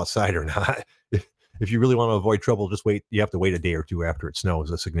safe to go outside or not. If you really want to avoid trouble, just wait. You have to wait a day or two after it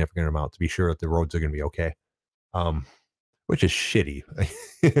snows a significant amount to be sure that the roads are going to be okay. Which is shitty.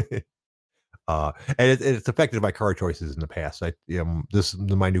 And it's affected my car choices in the past.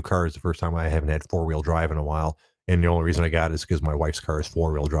 My new car is the first time I haven't had 4-wheel drive in a while, and the only reason I got it is because my wife's car is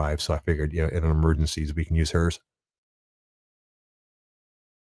 4-wheel drive. So I figured, in an emergencies we can use hers.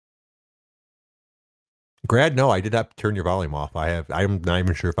 Grad, no, I did not turn your volume off. I'm not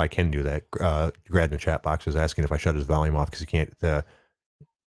even sure if I can do that. Grad in the chat box is asking if I shut his volume off because he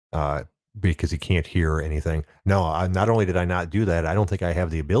can't hear anything. No, not only did I not do that, I don't think I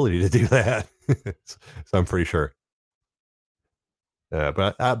have the ability to do that. So I'm pretty sure.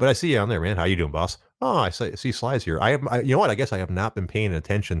 But I see you on there, man. How you doing, boss? Oh, I see Slides here. You know what? I guess I have not been paying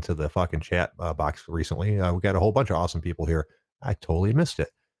attention to the fucking chat box recently. We got a whole bunch of awesome people here. I totally missed it.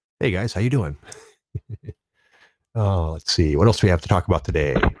 Hey guys, how you doing? Oh, let's see. What else do we have to talk about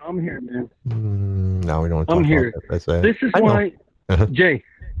today? I'm here, man. No, we don't want to talk I'm here. about that. This is why, Jay.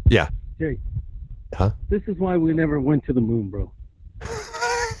 Yeah. Jay. Huh? This is why we never went to the moon, bro.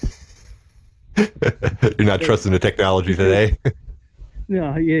 You're not trusting the technology today?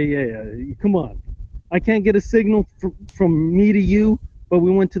 No, yeah. Come on. I can't get a signal from me to you, but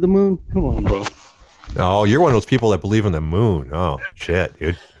we went to the moon. Come on, bro. Oh, you're one of those people that believe in the moon. Oh, shit,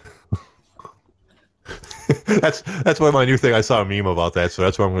 dude. That's why my new thing. I saw a meme about that, so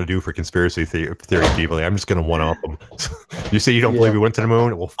that's what I'm going to do for conspiracy theory people. I'm just going to one up them. You say you don't believe we went to the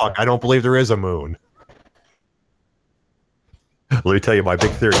moon? Well, fuck, I don't believe there is a moon. Let me tell you my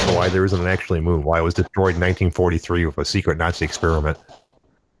big theory for why there isn't actually a moon. Why it was destroyed in 1943 with a secret Nazi experiment.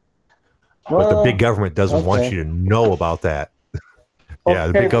 But the big government doesn't want you to know about that. Yeah,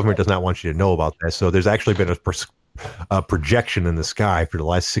 the big government does not want you to know about that. So there's actually been a projection in the sky for the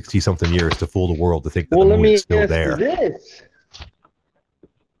last 60-something years to fool the world to think that the moon is still there. This.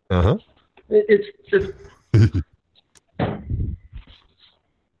 Uh-huh. It's just...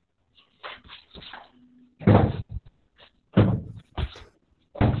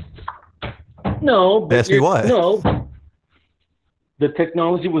 No. Ask me what? No. The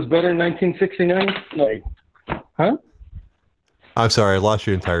technology was better in 1969? Like, huh? I'm sorry, I lost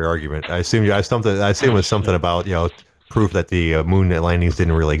your entire argument. I assume it was something about, proof that the moon landings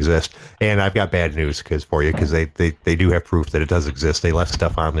didn't really exist. And I've got bad news for you because they do have proof that it does exist. They left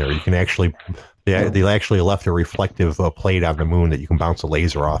stuff on there. You can actually they actually left a reflective plate on the moon that you can bounce a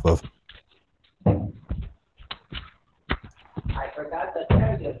laser off of. I forgot to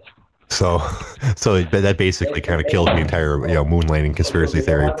tell you. So that basically kind of kills the entire moon landing conspiracy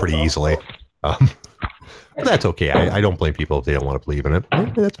theory pretty easily. But that's okay. I don't blame people if they don't want to believe in it.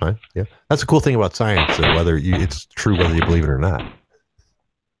 Yeah, that's fine. Yeah, that's the cool thing about science. Whether it's true, whether you believe it or not.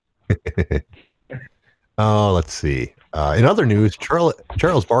 Oh, let's see. In other news,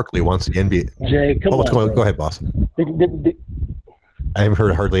 Charles Barkley wants the NBA. Jay, come what's on. Going on? Go ahead, boss. I haven't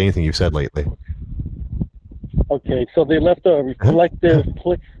heard hardly anything you've said lately. Okay, so they left a reflective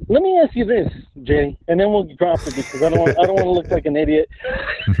plate. Let me ask you this, Jay, and then we'll drop it because I don't want to look like an idiot.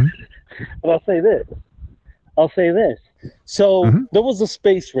 Mm-hmm. But I'll say this. So there was a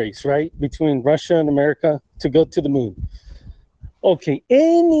space race, right, between Russia and America to go to the moon. Okay,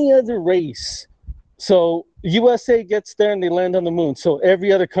 any other race. So USA gets there and they land on the moon. So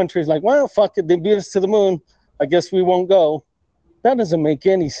every other country is like, well, fuck it, they beat us to the moon. I guess we won't go. That doesn't make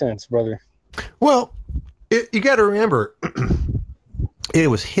any sense, brother. Well, you got to remember, it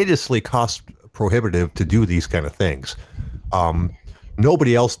was hideously cost prohibitive to do these kind of things.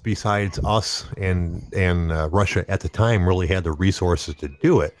 Nobody else besides us and Russia at the time really had the resources to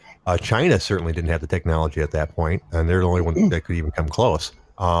do it. China certainly didn't have the technology at that point, and they're the only one that could even come close.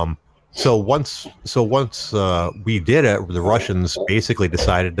 So once we did it, the Russians basically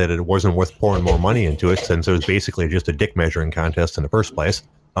decided that it wasn't worth pouring more money into it, since it was basically just a dick measuring contest in the first place.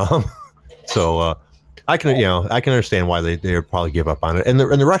 I can understand why they would probably give up on it, and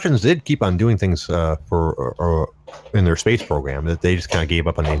the Russians did keep on doing things in their space program, that they just kind of gave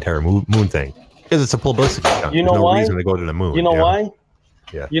up on the entire moon thing because it's a publicity stunt. You know There's no why? reason to go to the moon. You know why?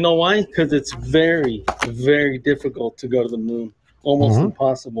 Yeah. You know why? Because it's very, very difficult to go to the moon. Almost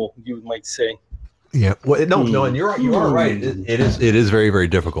impossible, you might say. Yeah. Well, no, and you are right. It is very, very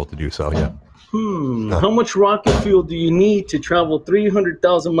difficult to do so. Yeah. How much rocket fuel do you need to travel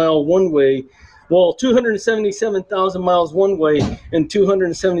 300,000 miles one way? Well, 277,000 miles one way and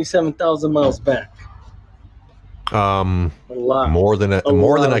 277,000 miles back. A lot. More than I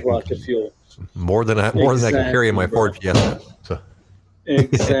can. Rocket fuel. More than I can carry in my Ford Fiesta. So.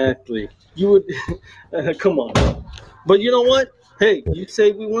 Exactly. You would come on. But you know what? Hey, you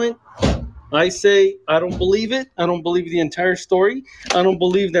say we went. I say I don't believe it. I don't believe the entire story. I don't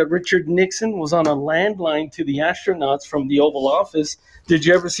believe that Richard Nixon was on a landline to the astronauts from the Oval Office. Did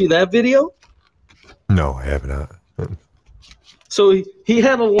you ever see that video? No, I have not. So he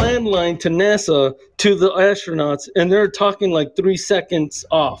had a landline to NASA, to the astronauts, and they're talking like 3 seconds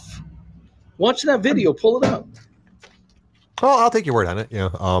off. Watch that video. Pull it up. Oh, I'll take your word on it. Yeah.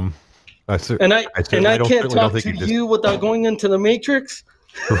 I can't talk to you without going into the Matrix.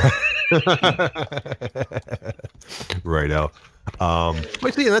 Right out.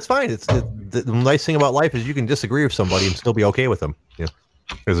 But see, that's fine. The nice thing about life is you can disagree with somebody and still be okay with them. Yeah.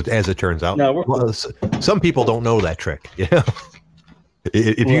 As it turns out. No, some people don't know that trick. Yeah.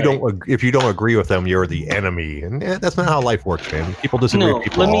 If you don't agree with them, you're the enemy, and that's not how life works, man. People disagree with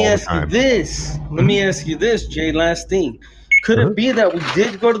people let me all ask the time. you this. Let me ask you this, Jay. Last thing. Could it be that we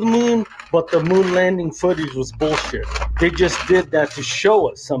did go to the moon, but the moon landing footage was bullshit? They just did that to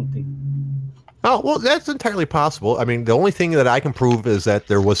show us something. Oh, well, that's entirely possible. I mean, the only thing that I can prove is that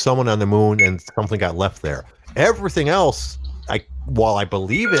there was someone on the moon and something got left there. Everything else, while I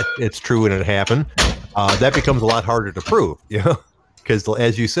believe it's true and it happened, that becomes a lot harder to prove, because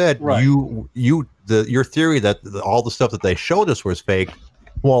as you said, right. your theory that all the stuff that they showed us was fake.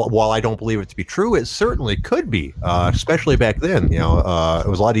 Well, while I don't believe it to be true, it certainly could be, especially back then. It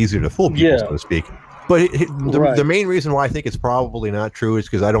was a lot easier to fool people, so to speak. But the main reason why I think it's probably not true is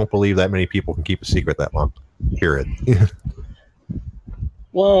because I don't believe that many people can keep a secret that long. Period.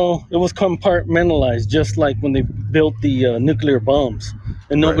 Well, it was compartmentalized, just like when they built the nuclear bombs,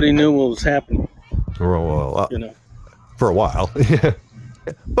 and nobody knew what was happening. Well, for a while.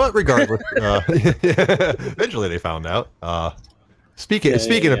 But regardless, eventually they found out.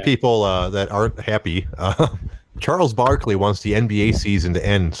 Speaking of people that aren't happy, Charles Barkley wants the NBA season to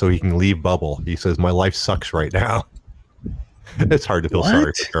end so he can leave bubble. He says, "My life sucks right now." It's hard to feel sorry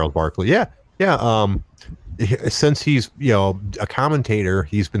for Charles Barkley. Yeah. Since he's a commentator,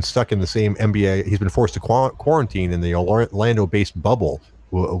 he's been stuck in the same NBA. He's been forced to quarantine in the Orlando-based bubble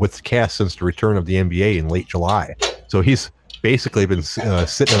with the cast since the return of the NBA in late July. So he's basically been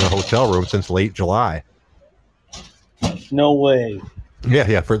sitting in a hotel room since late July. No way.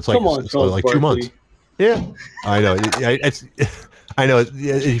 Yeah, for it's like 2 months. Yeah, I know. I know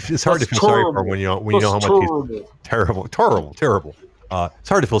it's hard to feel sorry for him when you know how much he's terrible. It's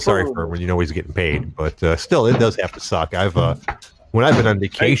hard to feel sorry for him when you know he's getting paid, but still, it does have to suck. When I've been on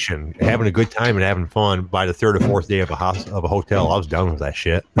vacation, having a good time and having fun, by the third or fourth day of a hotel, I was done with that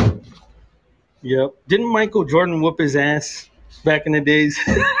shit. Yep. Didn't Michael Jordan whoop his ass back in the days?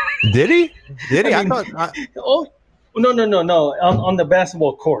 Did he? I mean, oh no! On the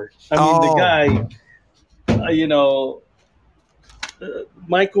basketball court. I mean, the guy.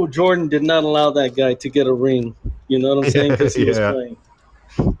 Michael Jordan did not allow that guy to get a ring. You know what I'm saying? Because he was playing.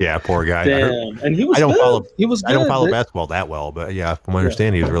 Yeah, poor guy. Damn, and he was good. He was good. I don't follow basketball that well, but yeah, from my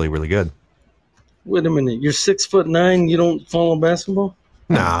understanding, he was really, really good. Wait a minute, you're 6'9". You don't follow basketball?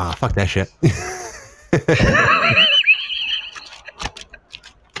 Nah, fuck that shit.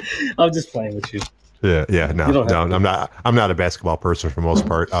 I'm just playing with you. Yeah, no, I'm not a basketball person for the most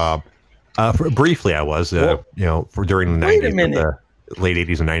part. Briefly, I was, during the 90s, the late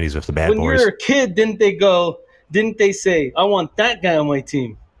 80s and 90s with the Bad Boys. When you were a kid, didn't they say, I want that guy on my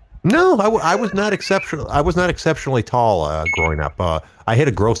team? No, I was not exceptional. I was not exceptionally tall growing up. I hit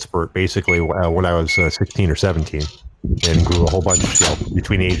a growth spurt basically when I was 16 or 17, and grew a whole bunch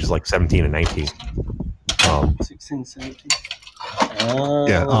between the ages like 17 and 19. 16, 17.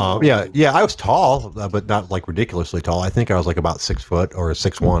 Yeah, I was tall, but not like ridiculously tall. I think I was like about 6 foot or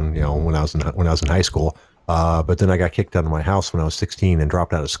 6'1", when I was in high school. But then I got kicked out of my house when I was 16 and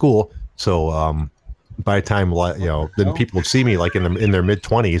dropped out of school. So by the time then people would see me like in their mid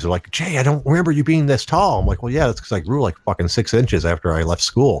 20s, they're like, Jay, I don't remember you being this tall. I'm like, well, yeah, that's because I grew like fucking 6 inches after I left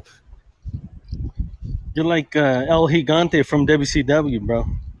school. You're like El Gigante from WCW, bro.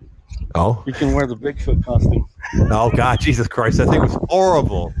 Oh, you can wear the Bigfoot costume. Oh God, Jesus Christ, that thing was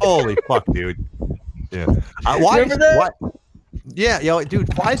horrible. Holy fuck, dude. Yeah. Why? Remember that? Why, yeah,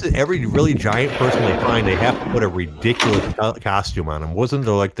 dude. Why is it every really giant person they find, they have to put a ridiculous costume on them? Wasn't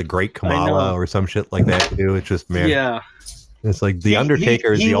there like the Great Kamala or some shit like that too? It's just, man. Yeah. It's like the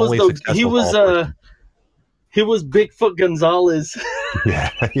Undertaker is the only successful. He was Bigfoot Gonzalez. Yeah.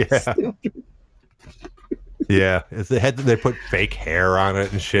 Yeah, it's the head that they put fake hair on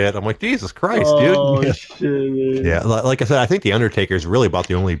it and shit. I'm like, Jesus Christ, dude. Yeah. Shit. Yeah, like I said, I think the Undertaker is really about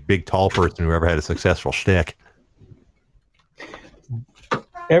the only big tall person who ever had a successful shtick.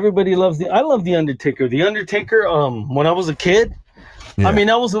 Everybody I love the Undertaker. The Undertaker, when I was a kid, I mean,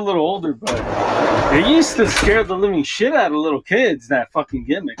 I was a little older, but it used to scare the living shit out of little kids, that fucking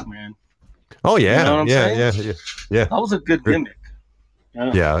gimmick, man. Oh yeah, you know what I'm saying? Yeah. That was a good gimmick.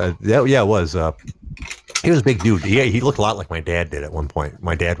 Yeah, it was. He was a big dude. He looked a lot like my dad did at one point.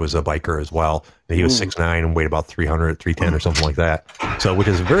 My dad was a biker as well. He was 6'9" and weighed about 300, 310 or something like that. So, which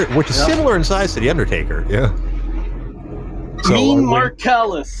is similar in size to the Undertaker. Yeah. So, Mean Mark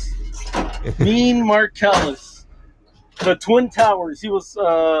Callis. Mean Mark Callis. The Twin Towers. He used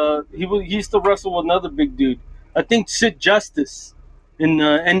to wrestle with another big dude. I think Sid Justice in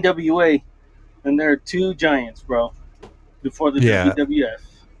NWA. And there are two giants, bro. Before the WWF.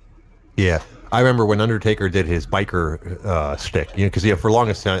 Yeah. I remember when Undertaker did his biker shtick, because for the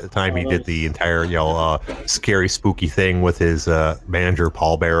longest time he did the entire scary spooky thing with his manager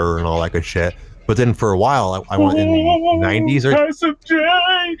Paul Bearer and all that good shit. But then for a while I went in the 90s or Passive J.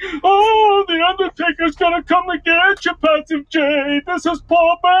 Oh, the Undertaker's gonna come to get you, Passive J. This is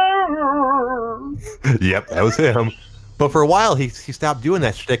Paul Bearer. Yep, that was him. But for a while he stopped doing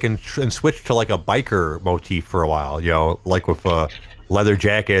that shtick and switched to like a biker motif for a while, like with leather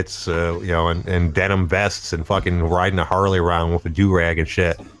jackets, and denim vests and fucking riding a Harley around with a do-rag and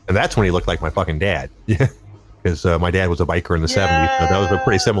shit. And that's when he looked like my fucking dad. Yeah. Because my dad was a biker in the 70s, so that was a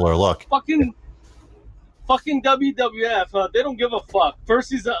pretty similar look. Fucking WWF, they don't give a fuck. First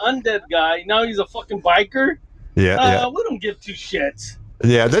he's an undead guy, now he's a fucking biker. Yeah. We don't give two shits.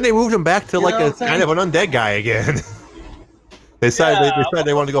 Yeah, then they moved him back to like a kind of an undead guy again. They decided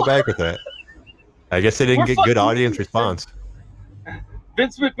they wanted to go back with that. I guess they didn't get good audience response.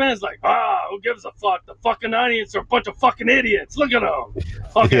 Vince McMahon's like, who gives a fuck? The fucking audience are a bunch of fucking idiots. Look at them.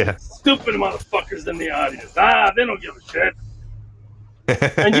 Fucking stupid motherfuckers in the audience. They don't give a shit.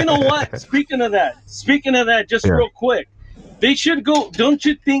 And you know what? Speaking of that, just real quick, they should go. Don't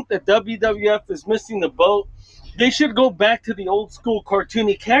you think that WWF is missing the boat? They should go back to the old school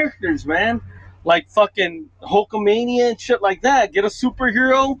cartoony characters, man. Like fucking Hulkamania and shit like that. Get a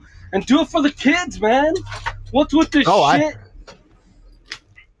superhero and do it for the kids, man. What's with this shit?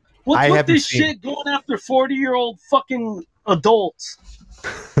 What's with this shit going after 40-year-old fucking adults?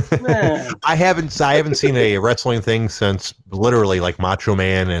 Man. I haven't seen a wrestling thing since literally like Macho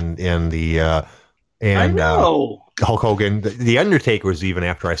Man and the I And know. Hulk Hogan, the Undertaker was even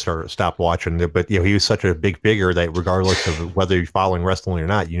after I stopped watching it, but he was such a big figure that regardless of whether you're following wrestling or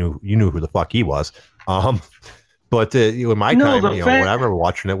not, you knew who the fuck he was. But in my No, time, the when I fact. remember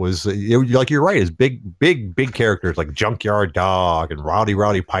watching it was like you're right, is big characters like Junkyard Dog and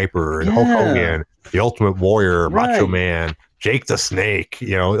Rowdy Piper and Hulk Yeah. Hogan, the Ultimate Warrior, Macho Right. Man, Jake the Snake,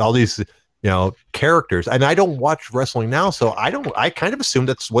 all these characters. And I don't watch wrestling now, so I kind of assume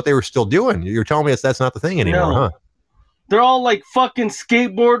that's what they were still doing. You're telling me that's not the thing anymore, huh? No. They're all like fucking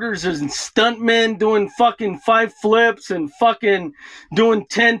skateboarders and stuntmen doing fucking 5 flips and fucking doing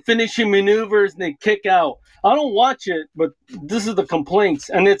 10 finishing maneuvers and they kick out. I don't watch it, but this is the complaints.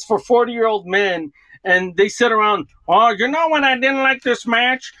 And it's for 40-year-old men. And they sit around, oh, you know what? I didn't like this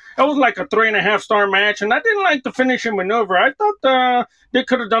match. It was like a 3.5-star match. And I didn't like the finishing maneuver. I thought they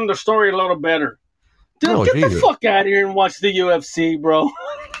could have done the story a little better. Dude, Oh, get the Jesus. fuck out of here and watch the UFC, bro.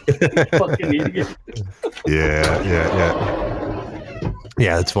 Fucking idiot. Yeah,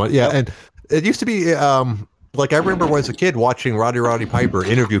 that's fun. Yeah, Yep. and it used to be like I remember when I was a kid watching Rowdy Piper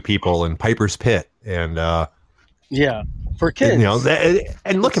interview people in Piper's Pit, and Yeah. For and kids.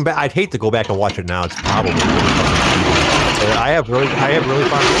 and looking back, I'd hate to go back and watch it now. It's probably really fucking cheesy. I have really fond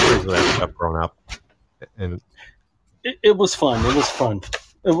memories of that stuff growing up, and It was fun. It was fun.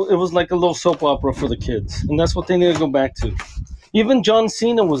 It was like a little soap opera for the kids, and that's what they need to go back to. Even John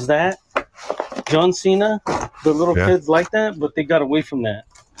Cena was that. John Cena, the little yeah, kids like that, but they got away from that.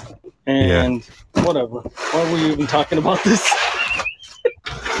 yeah. And whatever. Why were you even talking about this?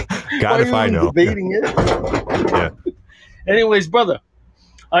 God, Why are if you I even know. debating it? Yeah. Anyways, brother,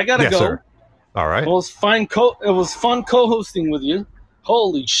 I gotta Yes, go. sir. All right. It was fine. It was fun co-hosting with you.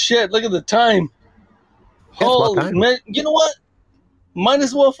 Holy shit! Look at the time. Yeah, it's about Holy time. man! You know what? Might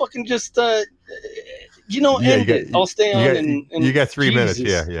as well fucking just Yeah, end it. I'll stay on you and got 3 minutes.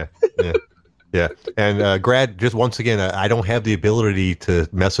 Jesus. Yeah. And Grad, just once again, I don't have the ability to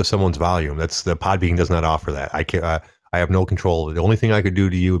mess with someone's volume. That's the Podbean does not offer that. I can I have no control. The only thing I could do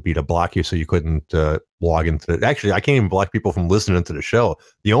to you would be to block you so you couldn't log into. Actually, I can't even block people from listening to the show.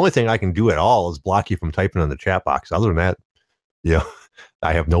 The only thing I can do at all is block you from typing in the chat box. Other than that, yeah,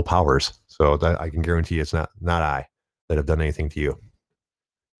 I have no powers. So that I can guarantee it's not I that have done anything to you.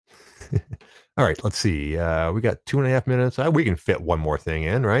 All right, let's see. We got 2.5 minutes. We can fit one more thing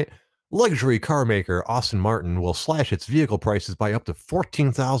in, right? Luxury car maker Aston Martin will slash its vehicle prices by up to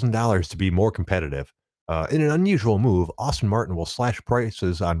 $14,000 to be more competitive. In an unusual move, Aston Martin will slash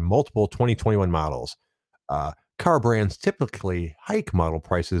prices on multiple 2021 models. Car brands typically hike model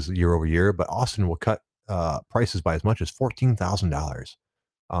prices year over year, but Austin will cut prices by as much as $14,000.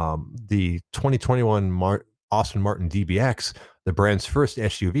 The 2021 Aston Martin DBX, the brand's first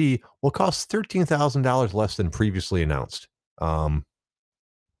SUV, will cost $13,000 less than previously announced.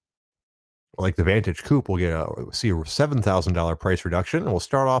 Like the Vantage Coupe will get a $7,000 price reduction and will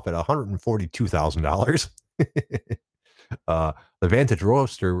start off at $142,000. The Vantage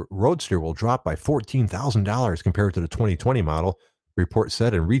Roadster will drop by $14,000 compared to the 2020 model. Report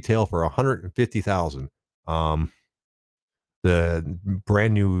said and retail for $150,000. The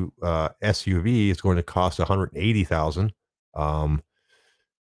brand new SUV is going to cost $180,000.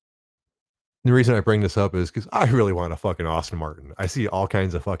 The reason I bring this up is because I really want a fucking Aston Martin. I see all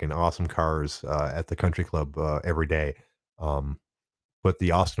kinds of fucking awesome cars at the country club every day. But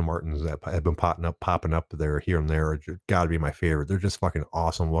the Aston Martins that have been popping up there here and there, got to be my favorite. They're just fucking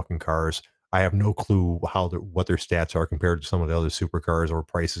awesome looking cars. I have no clue what their stats are compared to some of the other supercars or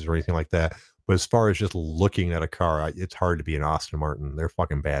prices or anything like that. But as far as just looking at a car, it's hard to be an Aston Martin. They're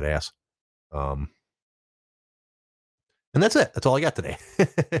fucking badass. And that's it. That's all I got today.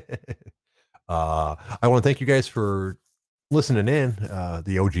 I want to thank you guys for listening in.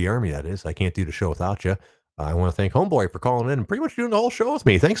 The OG Army, that is. I can't do the show without you. I want to thank Homeboy for calling in and pretty much doing the whole show with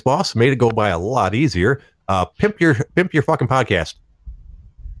me. Thanks, boss. Made it go by a lot easier. Pimp your fucking podcast.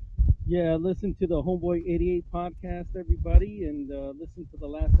 Yeah, listen to the Homeboy 88 podcast, everybody, and listen to the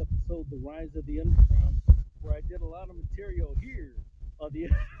last episode, The Rise of the Underground, where I did a lot of material here on the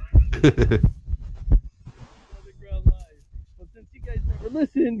OtherGround Live. But since you guys never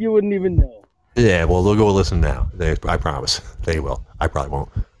listened, you wouldn't even know. Yeah, well, they'll go listen now. I promise. They will. I probably won't.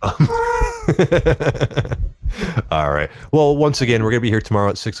 All right. Well, once again, we're going to be here tomorrow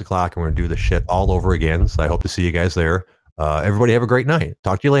at 6 o'clock, and we're going to do the shit all over again. So I hope to see you guys there. Everybody have a great night.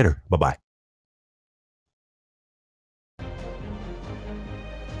 Talk to you later. Bye-bye.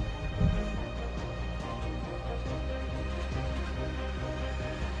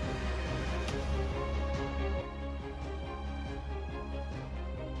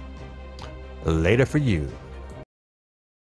 Later for you.